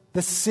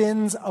the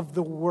sins of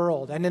the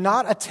world. And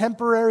not a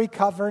temporary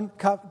covering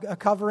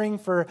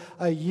for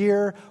a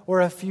year or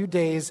a few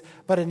days,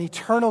 but an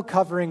eternal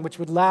covering which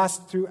would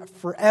last through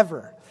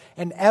forever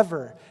and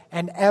ever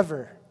and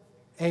ever.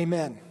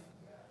 Amen.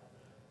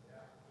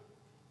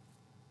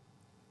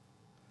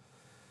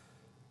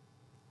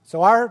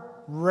 So our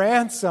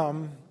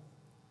ransom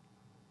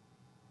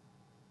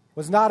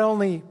was not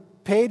only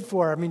paid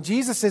for. I mean,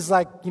 Jesus is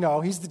like,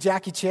 he's the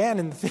Jackie Chan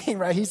in the thing,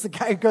 right? He's the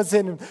guy who goes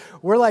in and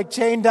we're like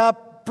chained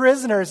up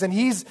prisoners, and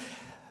he's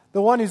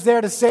the one who's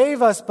there to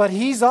save us, but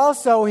he's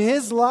also,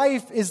 his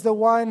life is the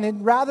one,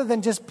 and rather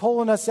than just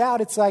pulling us out,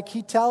 it's like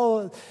he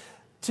tell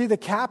to the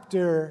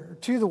captor,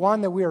 to the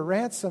one that we are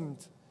ransomed,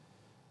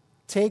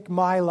 take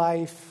my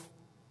life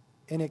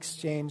in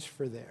exchange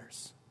for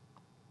theirs.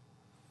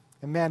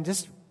 And man,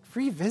 just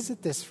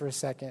revisit this for a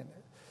second.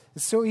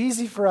 It's so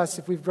easy for us,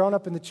 if we've grown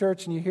up in the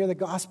church and you hear the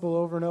gospel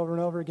over and over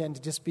and over again,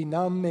 to just be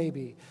numb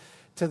maybe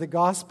to the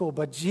gospel.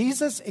 But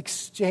Jesus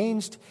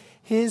exchanged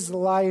his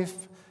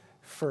life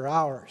for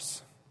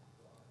ours.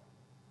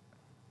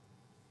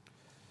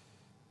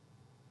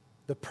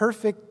 The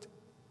perfect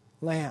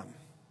Lamb.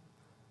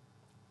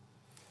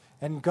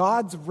 And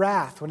God's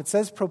wrath, when it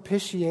says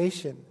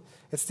propitiation,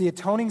 it's the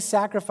atoning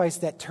sacrifice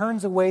that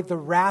turns away the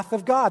wrath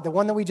of God, the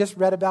one that we just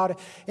read about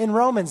in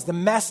Romans, the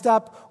messed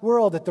up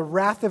world that the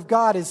wrath of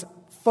God is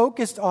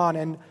focused on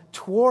and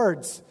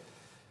towards,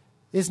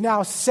 is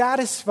now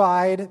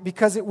satisfied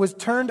because it was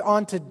turned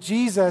onto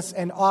Jesus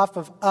and off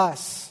of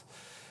us.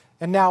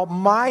 And now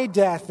my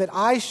death, that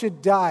I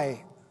should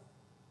die,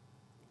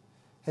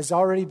 has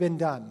already been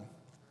done.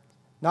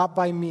 Not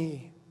by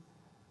me,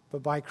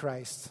 but by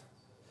Christ.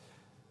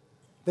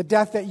 The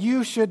death that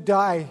you should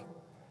die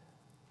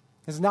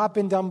has not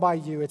been done by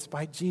you. It's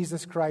by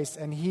Jesus Christ,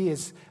 and he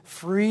is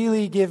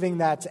freely giving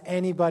that to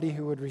anybody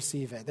who would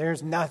receive it.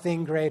 There's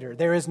nothing greater.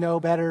 There is no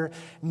better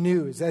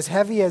news. As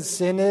heavy as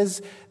sin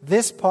is,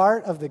 this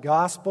part of the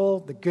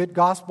gospel, the good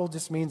gospel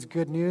just means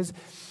good news,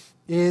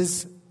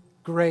 is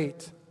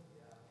great.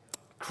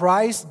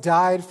 Christ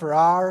died for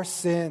our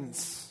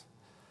sins,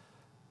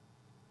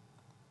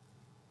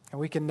 and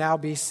we can now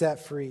be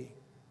set free.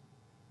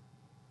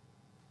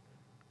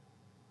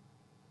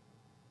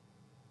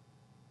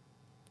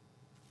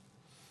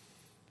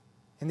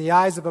 In the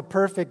eyes of a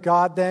perfect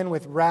God, then,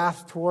 with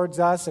wrath towards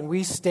us, and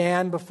we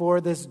stand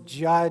before this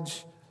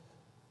judge,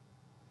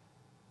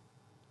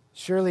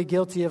 surely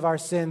guilty of our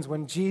sins.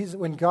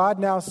 When God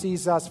now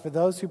sees us, for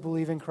those who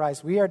believe in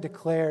Christ, we are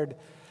declared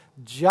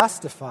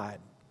justified.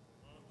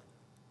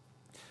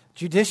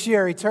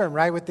 Judiciary term,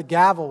 right? With the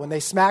gavel, when they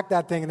smack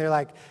that thing and they're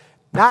like,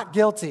 not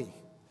guilty.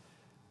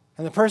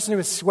 And the person who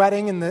is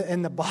sweating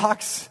in the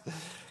box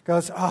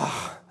goes,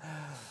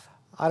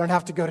 I don't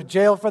have to go to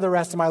jail for the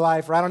rest of my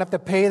life, or I don't have to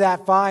pay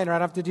that fine, or I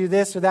don't have to do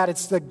this or that.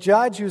 It's the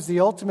judge who's the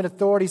ultimate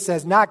authority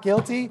says, not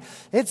guilty.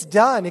 It's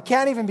done. It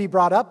can't even be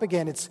brought up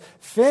again. It's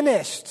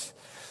finished.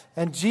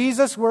 And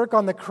Jesus' work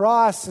on the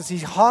cross, as he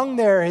hung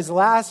there, his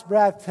last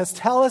breath,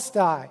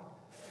 tetelestai.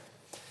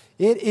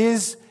 It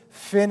is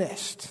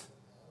finished.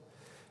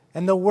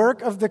 And the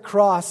work of the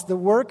cross, the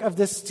work of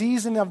this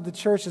season of the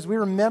church, as we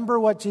remember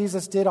what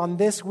Jesus did on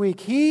this week,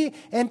 he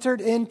entered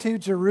into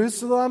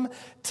Jerusalem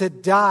to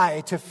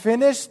die, to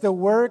finish the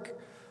work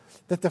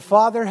that the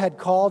Father had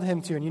called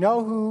him to. And you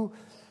know who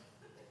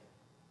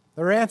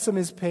the ransom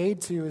is paid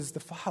to is the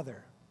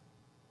Father.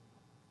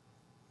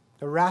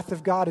 The wrath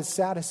of God is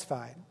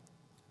satisfied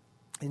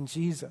in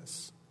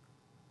Jesus.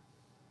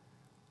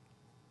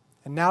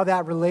 And now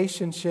that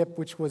relationship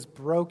which was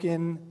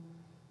broken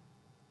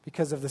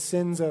because of the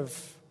sins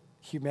of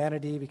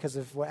humanity, because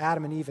of what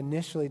Adam and Eve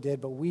initially did,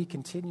 but we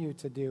continue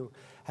to do,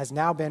 has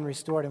now been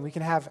restored, and we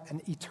can have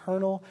an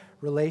eternal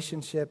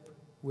relationship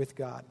with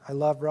God. I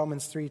love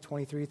Romans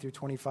 3:23 through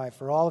 25.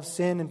 For all have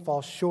sinned and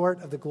fall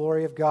short of the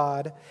glory of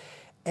God,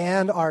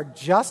 and are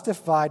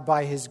justified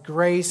by his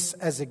grace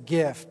as a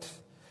gift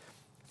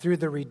through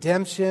the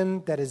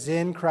redemption that is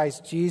in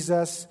Christ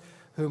Jesus,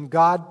 whom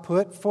God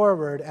put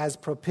forward as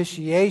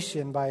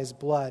propitiation by his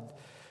blood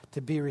to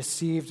be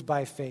received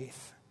by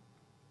faith.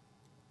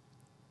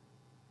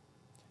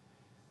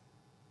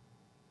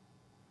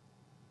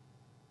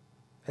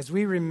 As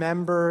we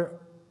remember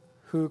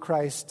who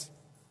Christ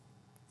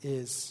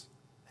is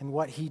and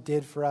what he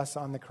did for us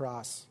on the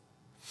cross.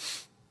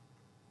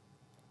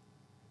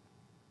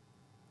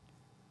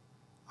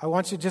 I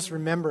want you to just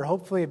remember,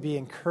 hopefully be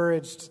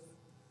encouraged.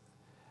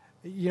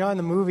 You know, in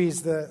the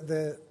movies,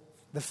 the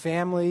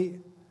family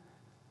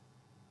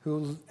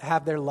who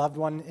have their loved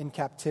one in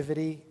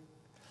captivity,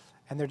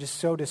 and they're just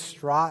so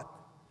distraught.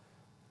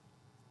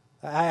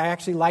 I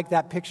actually like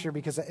that picture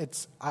because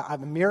it's a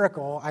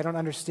miracle. I don't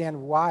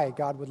understand why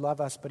God would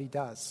love us, but he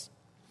does.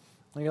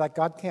 And you're like,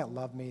 God can't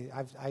love me.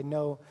 I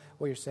know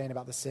what you're saying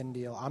about the sin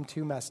deal. I'm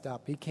too messed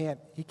up. He can't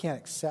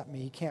accept me.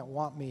 He can't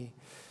want me.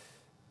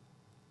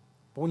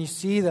 But when you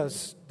see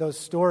those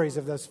stories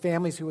of those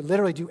families who would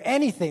literally do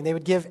anything, they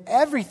would give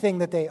everything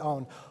that they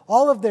own,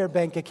 all of their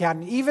bank account,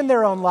 and even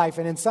their own life.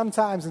 And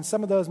sometimes in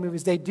some of those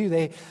movies, they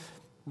do.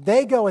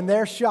 They go in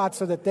their shot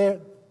so that their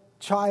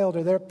child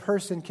or their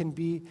person can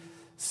be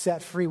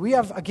set free. We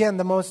have, again,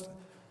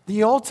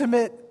 the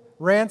ultimate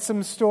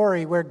ransom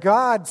story where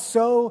God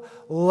so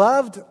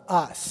loved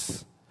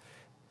us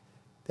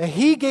that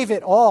he gave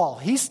it all.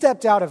 He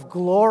stepped out of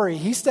glory.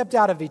 He stepped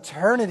out of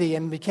eternity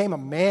and became a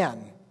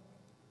man.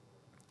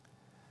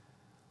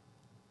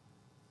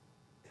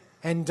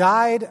 And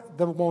died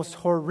the most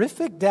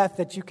horrific death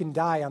that you can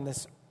die on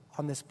this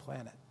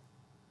planet.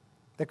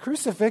 The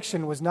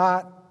crucifixion was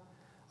not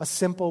a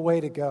simple way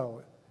to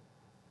go.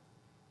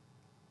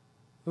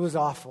 It was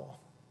awful.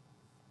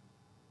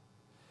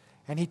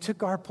 And he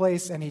took our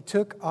place and he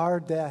took our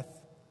death.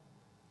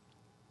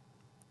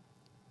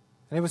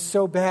 And it was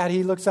so bad,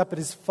 he looks up at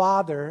his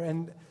father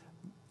and,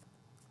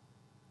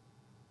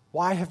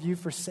 why have you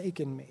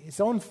forsaken me?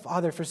 His own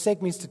father,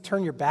 forsake means to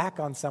turn your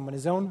back on someone.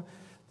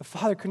 The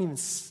father couldn't even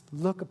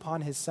look upon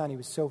his son. He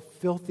was so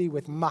filthy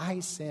with my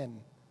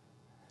sin.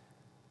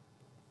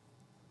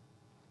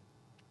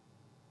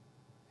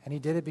 And he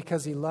did it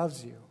because he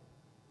loves you.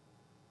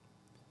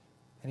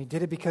 And he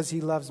did it because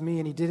he loves me.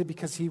 And he did it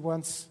because he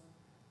wants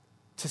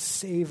to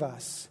save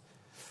us.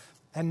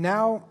 And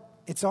now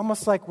it's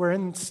almost like we're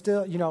in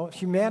still,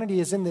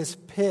 humanity is in this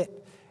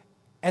pit.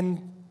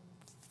 And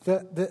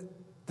the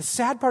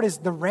sad part is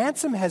the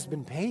ransom has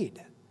been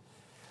paid.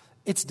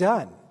 It's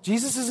done.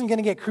 Jesus isn't going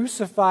to get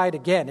crucified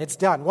again. It's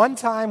done. One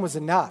time was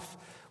enough.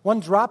 One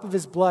drop of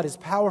his blood is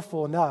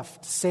powerful enough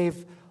to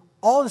save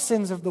all the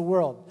sins of the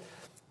world.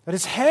 But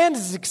his hand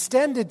is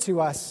extended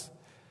to us,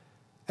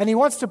 and he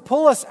wants to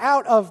pull us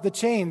out of the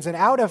chains and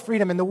out of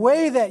freedom. And the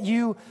way that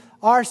you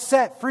are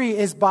set free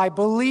is by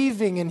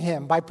believing in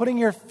him, by putting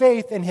your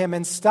faith in him,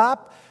 and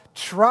stop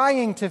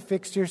trying to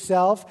fix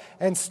yourself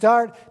and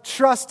start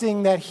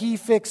trusting that he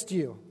fixed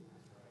you.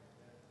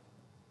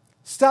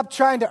 Stop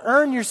trying to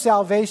earn your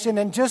salvation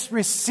and just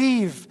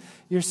receive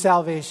your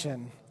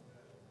salvation.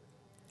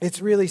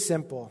 It's really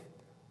simple.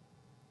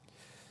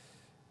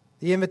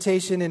 The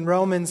invitation in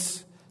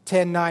Romans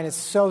 10:9 is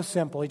so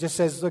simple. He just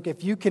says, look,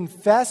 if you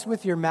confess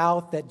with your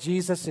mouth that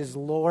Jesus is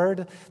Lord,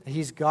 that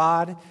he's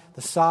God,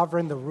 the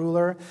sovereign, the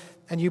ruler,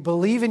 and you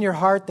believe in your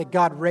heart that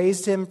God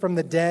raised him from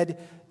the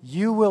dead,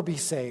 you will be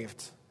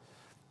saved.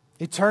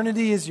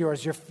 Eternity is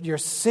yours. Your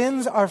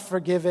sins are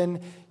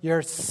forgiven.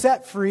 You're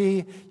set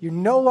free. You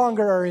no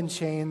longer are in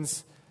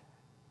chains.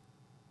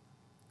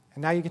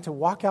 And now you get to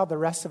walk out the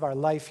rest of our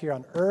life here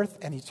on earth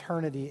and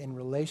eternity in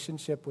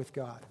relationship with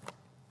God.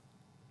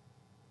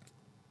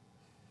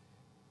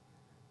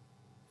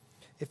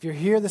 If you're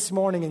here this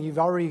morning and you've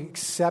already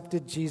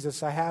accepted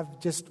Jesus, I have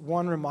just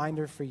one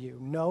reminder for you.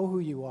 Know who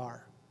you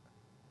are.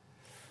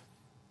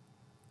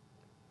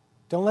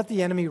 Don't let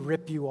the enemy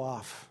rip you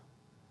off.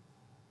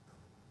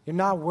 You're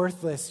not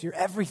worthless. You're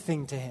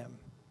everything to him.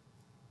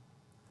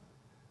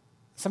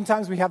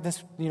 Sometimes we have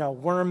this,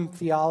 worm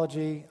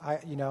theology. I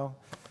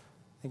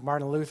think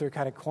Martin Luther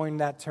kind of coined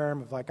that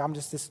term of like, I'm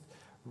just this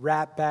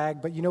rat bag.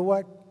 But you know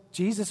what?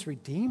 Jesus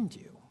redeemed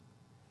you.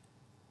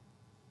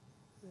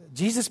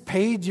 Jesus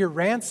paid your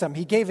ransom.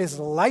 He gave his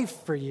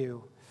life for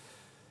you.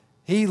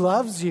 He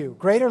loves you.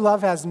 Greater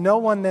love has no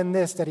one than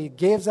this, that he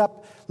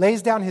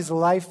lays down his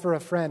life for a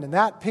friend. And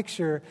that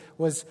picture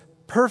was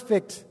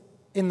perfect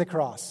in the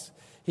cross.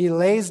 He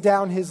lays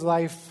down his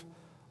life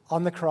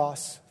on the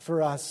cross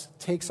for us,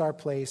 takes our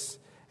place,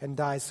 and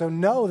dies. So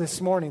know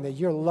this morning that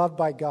you're loved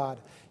by God.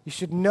 You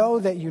should know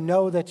that you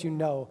know that you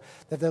know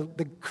that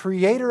the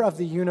creator of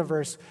the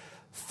universe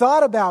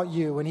thought about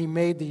you when he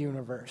made the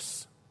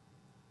universe.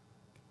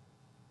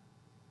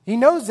 He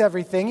knows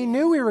everything. He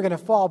knew we were going to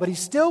fall, but he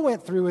still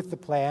went through with the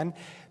plan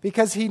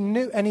because he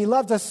knew, and he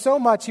loved us so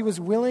much, he was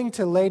willing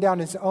to lay down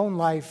his own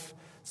life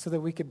so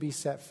that we could be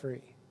set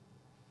free.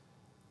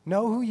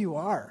 Know who you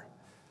are.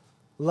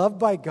 Loved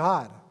by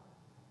God.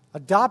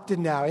 adopted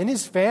now in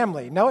his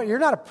family. No, you're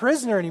not a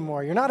prisoner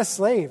anymore. You're not a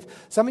slave.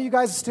 Some of you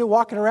guys are still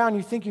walking around.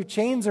 You think your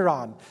chains are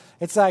on.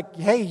 It's like,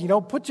 hey,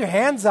 put your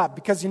hands up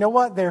because you know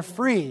what? They're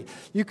free.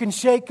 You can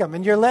shake them.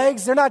 And your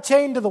legs, they're not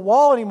chained to the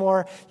wall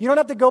anymore. You don't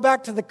have to go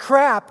back to the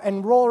crap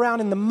and roll around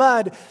in the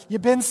mud.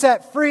 You've been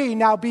set free.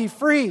 Now be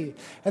free.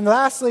 And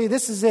lastly,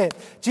 this is it.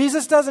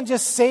 Jesus doesn't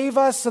just save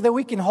us so that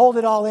we can hold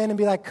it all in and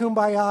be like,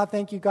 kumbaya,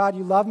 thank you, God,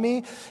 you love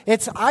me.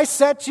 It's, I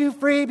set you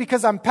free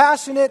because I'm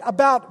passionate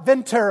about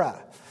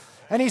Ventura.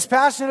 And he's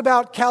passionate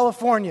about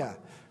California.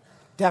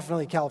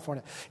 Definitely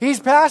California. He's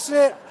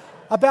passionate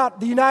about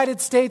the United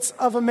States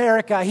of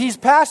America. He's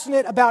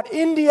passionate about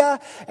India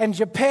and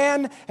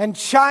Japan and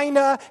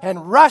China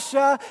and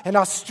Russia and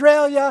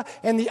Australia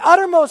and the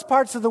uttermost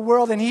parts of the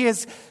world. And he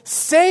has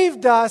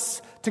saved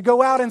us to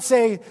go out and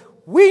say,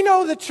 we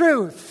know the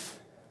truth.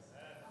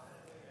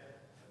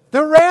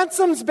 The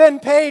ransom's been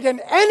paid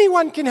and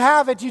anyone can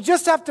have it. You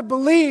just have to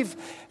believe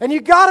and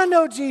you got to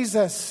know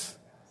Jesus.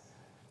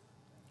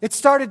 It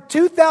started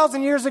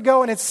 2,000 years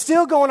ago and it's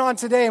still going on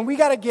today. And we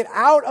got to get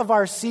out of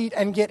our seat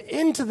and get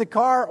into the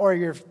car or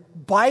your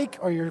bike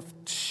or your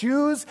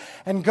shoes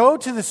and go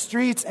to the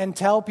streets and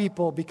tell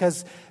people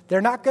because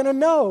they're not going to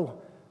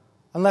know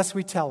unless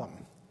we tell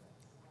them.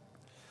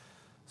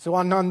 So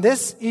on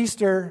this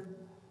Easter,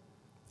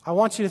 I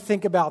want you to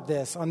think about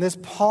this. On this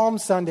Palm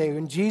Sunday,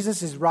 when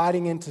Jesus is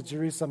riding into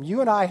Jerusalem,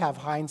 you and I have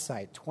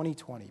hindsight,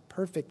 2020,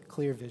 perfect,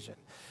 clear vision.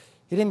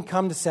 He didn't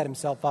come to set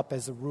himself up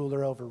as a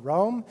ruler over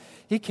Rome.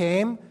 He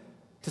came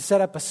to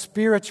set up a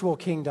spiritual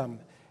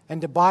kingdom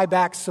and to buy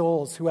back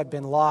souls who had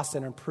been lost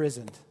and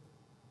imprisoned.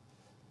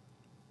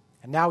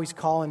 And now he's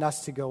calling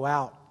us to go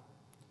out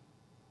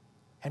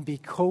and be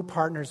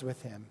co-partners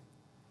with him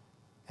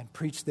and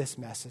preach this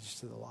message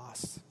to the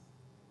lost.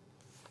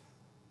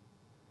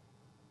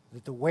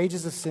 That the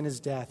wages of sin is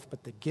death,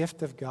 but the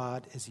gift of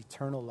God is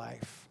eternal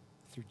life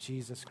through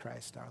Jesus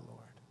Christ our Lord.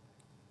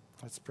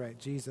 Let's pray.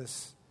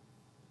 Jesus,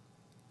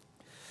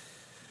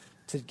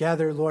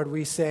 together, Lord,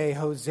 we say,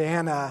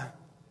 Hosanna,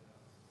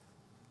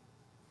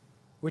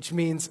 which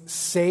means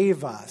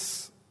save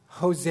us.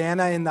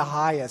 Hosanna in the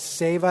highest.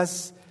 Save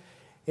us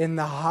in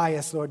the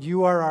highest, Lord.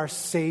 You are our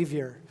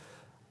Savior.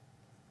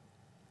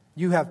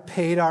 You have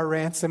paid our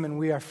ransom and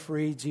we are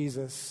free,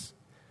 Jesus.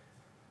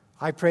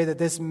 I pray that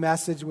this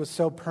message will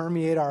so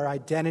permeate our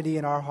identity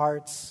in our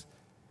hearts.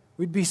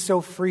 We'd be so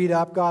freed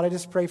up, God. I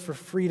just pray for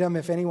freedom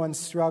if anyone's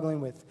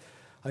struggling with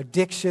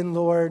addiction,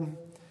 Lord,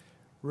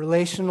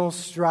 relational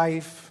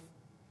strife,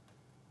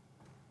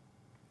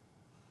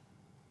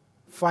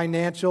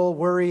 financial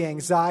worry,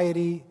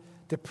 anxiety,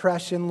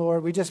 depression,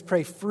 Lord. We just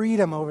pray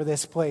freedom over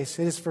this place.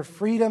 It is for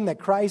freedom that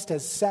Christ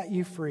has set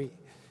you free.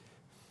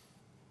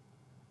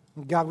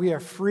 God, we are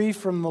free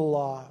from the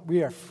law.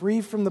 We are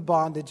free from the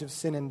bondage of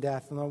sin and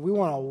death. And Lord, we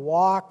want to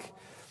walk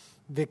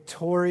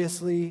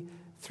victoriously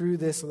through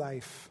this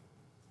life.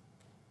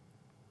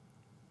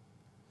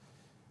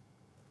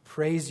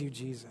 Praise you,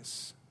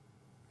 Jesus.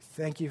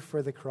 Thank you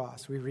for the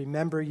cross. We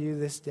remember you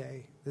this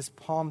day, this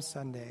Palm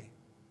Sunday.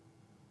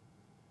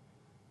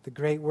 The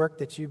great work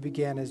that you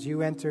began as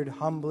you entered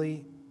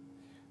humbly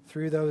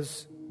through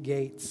those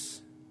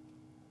gates.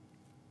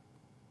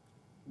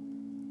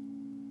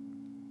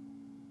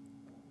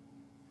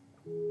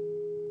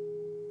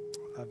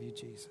 Love you,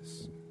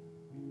 Jesus.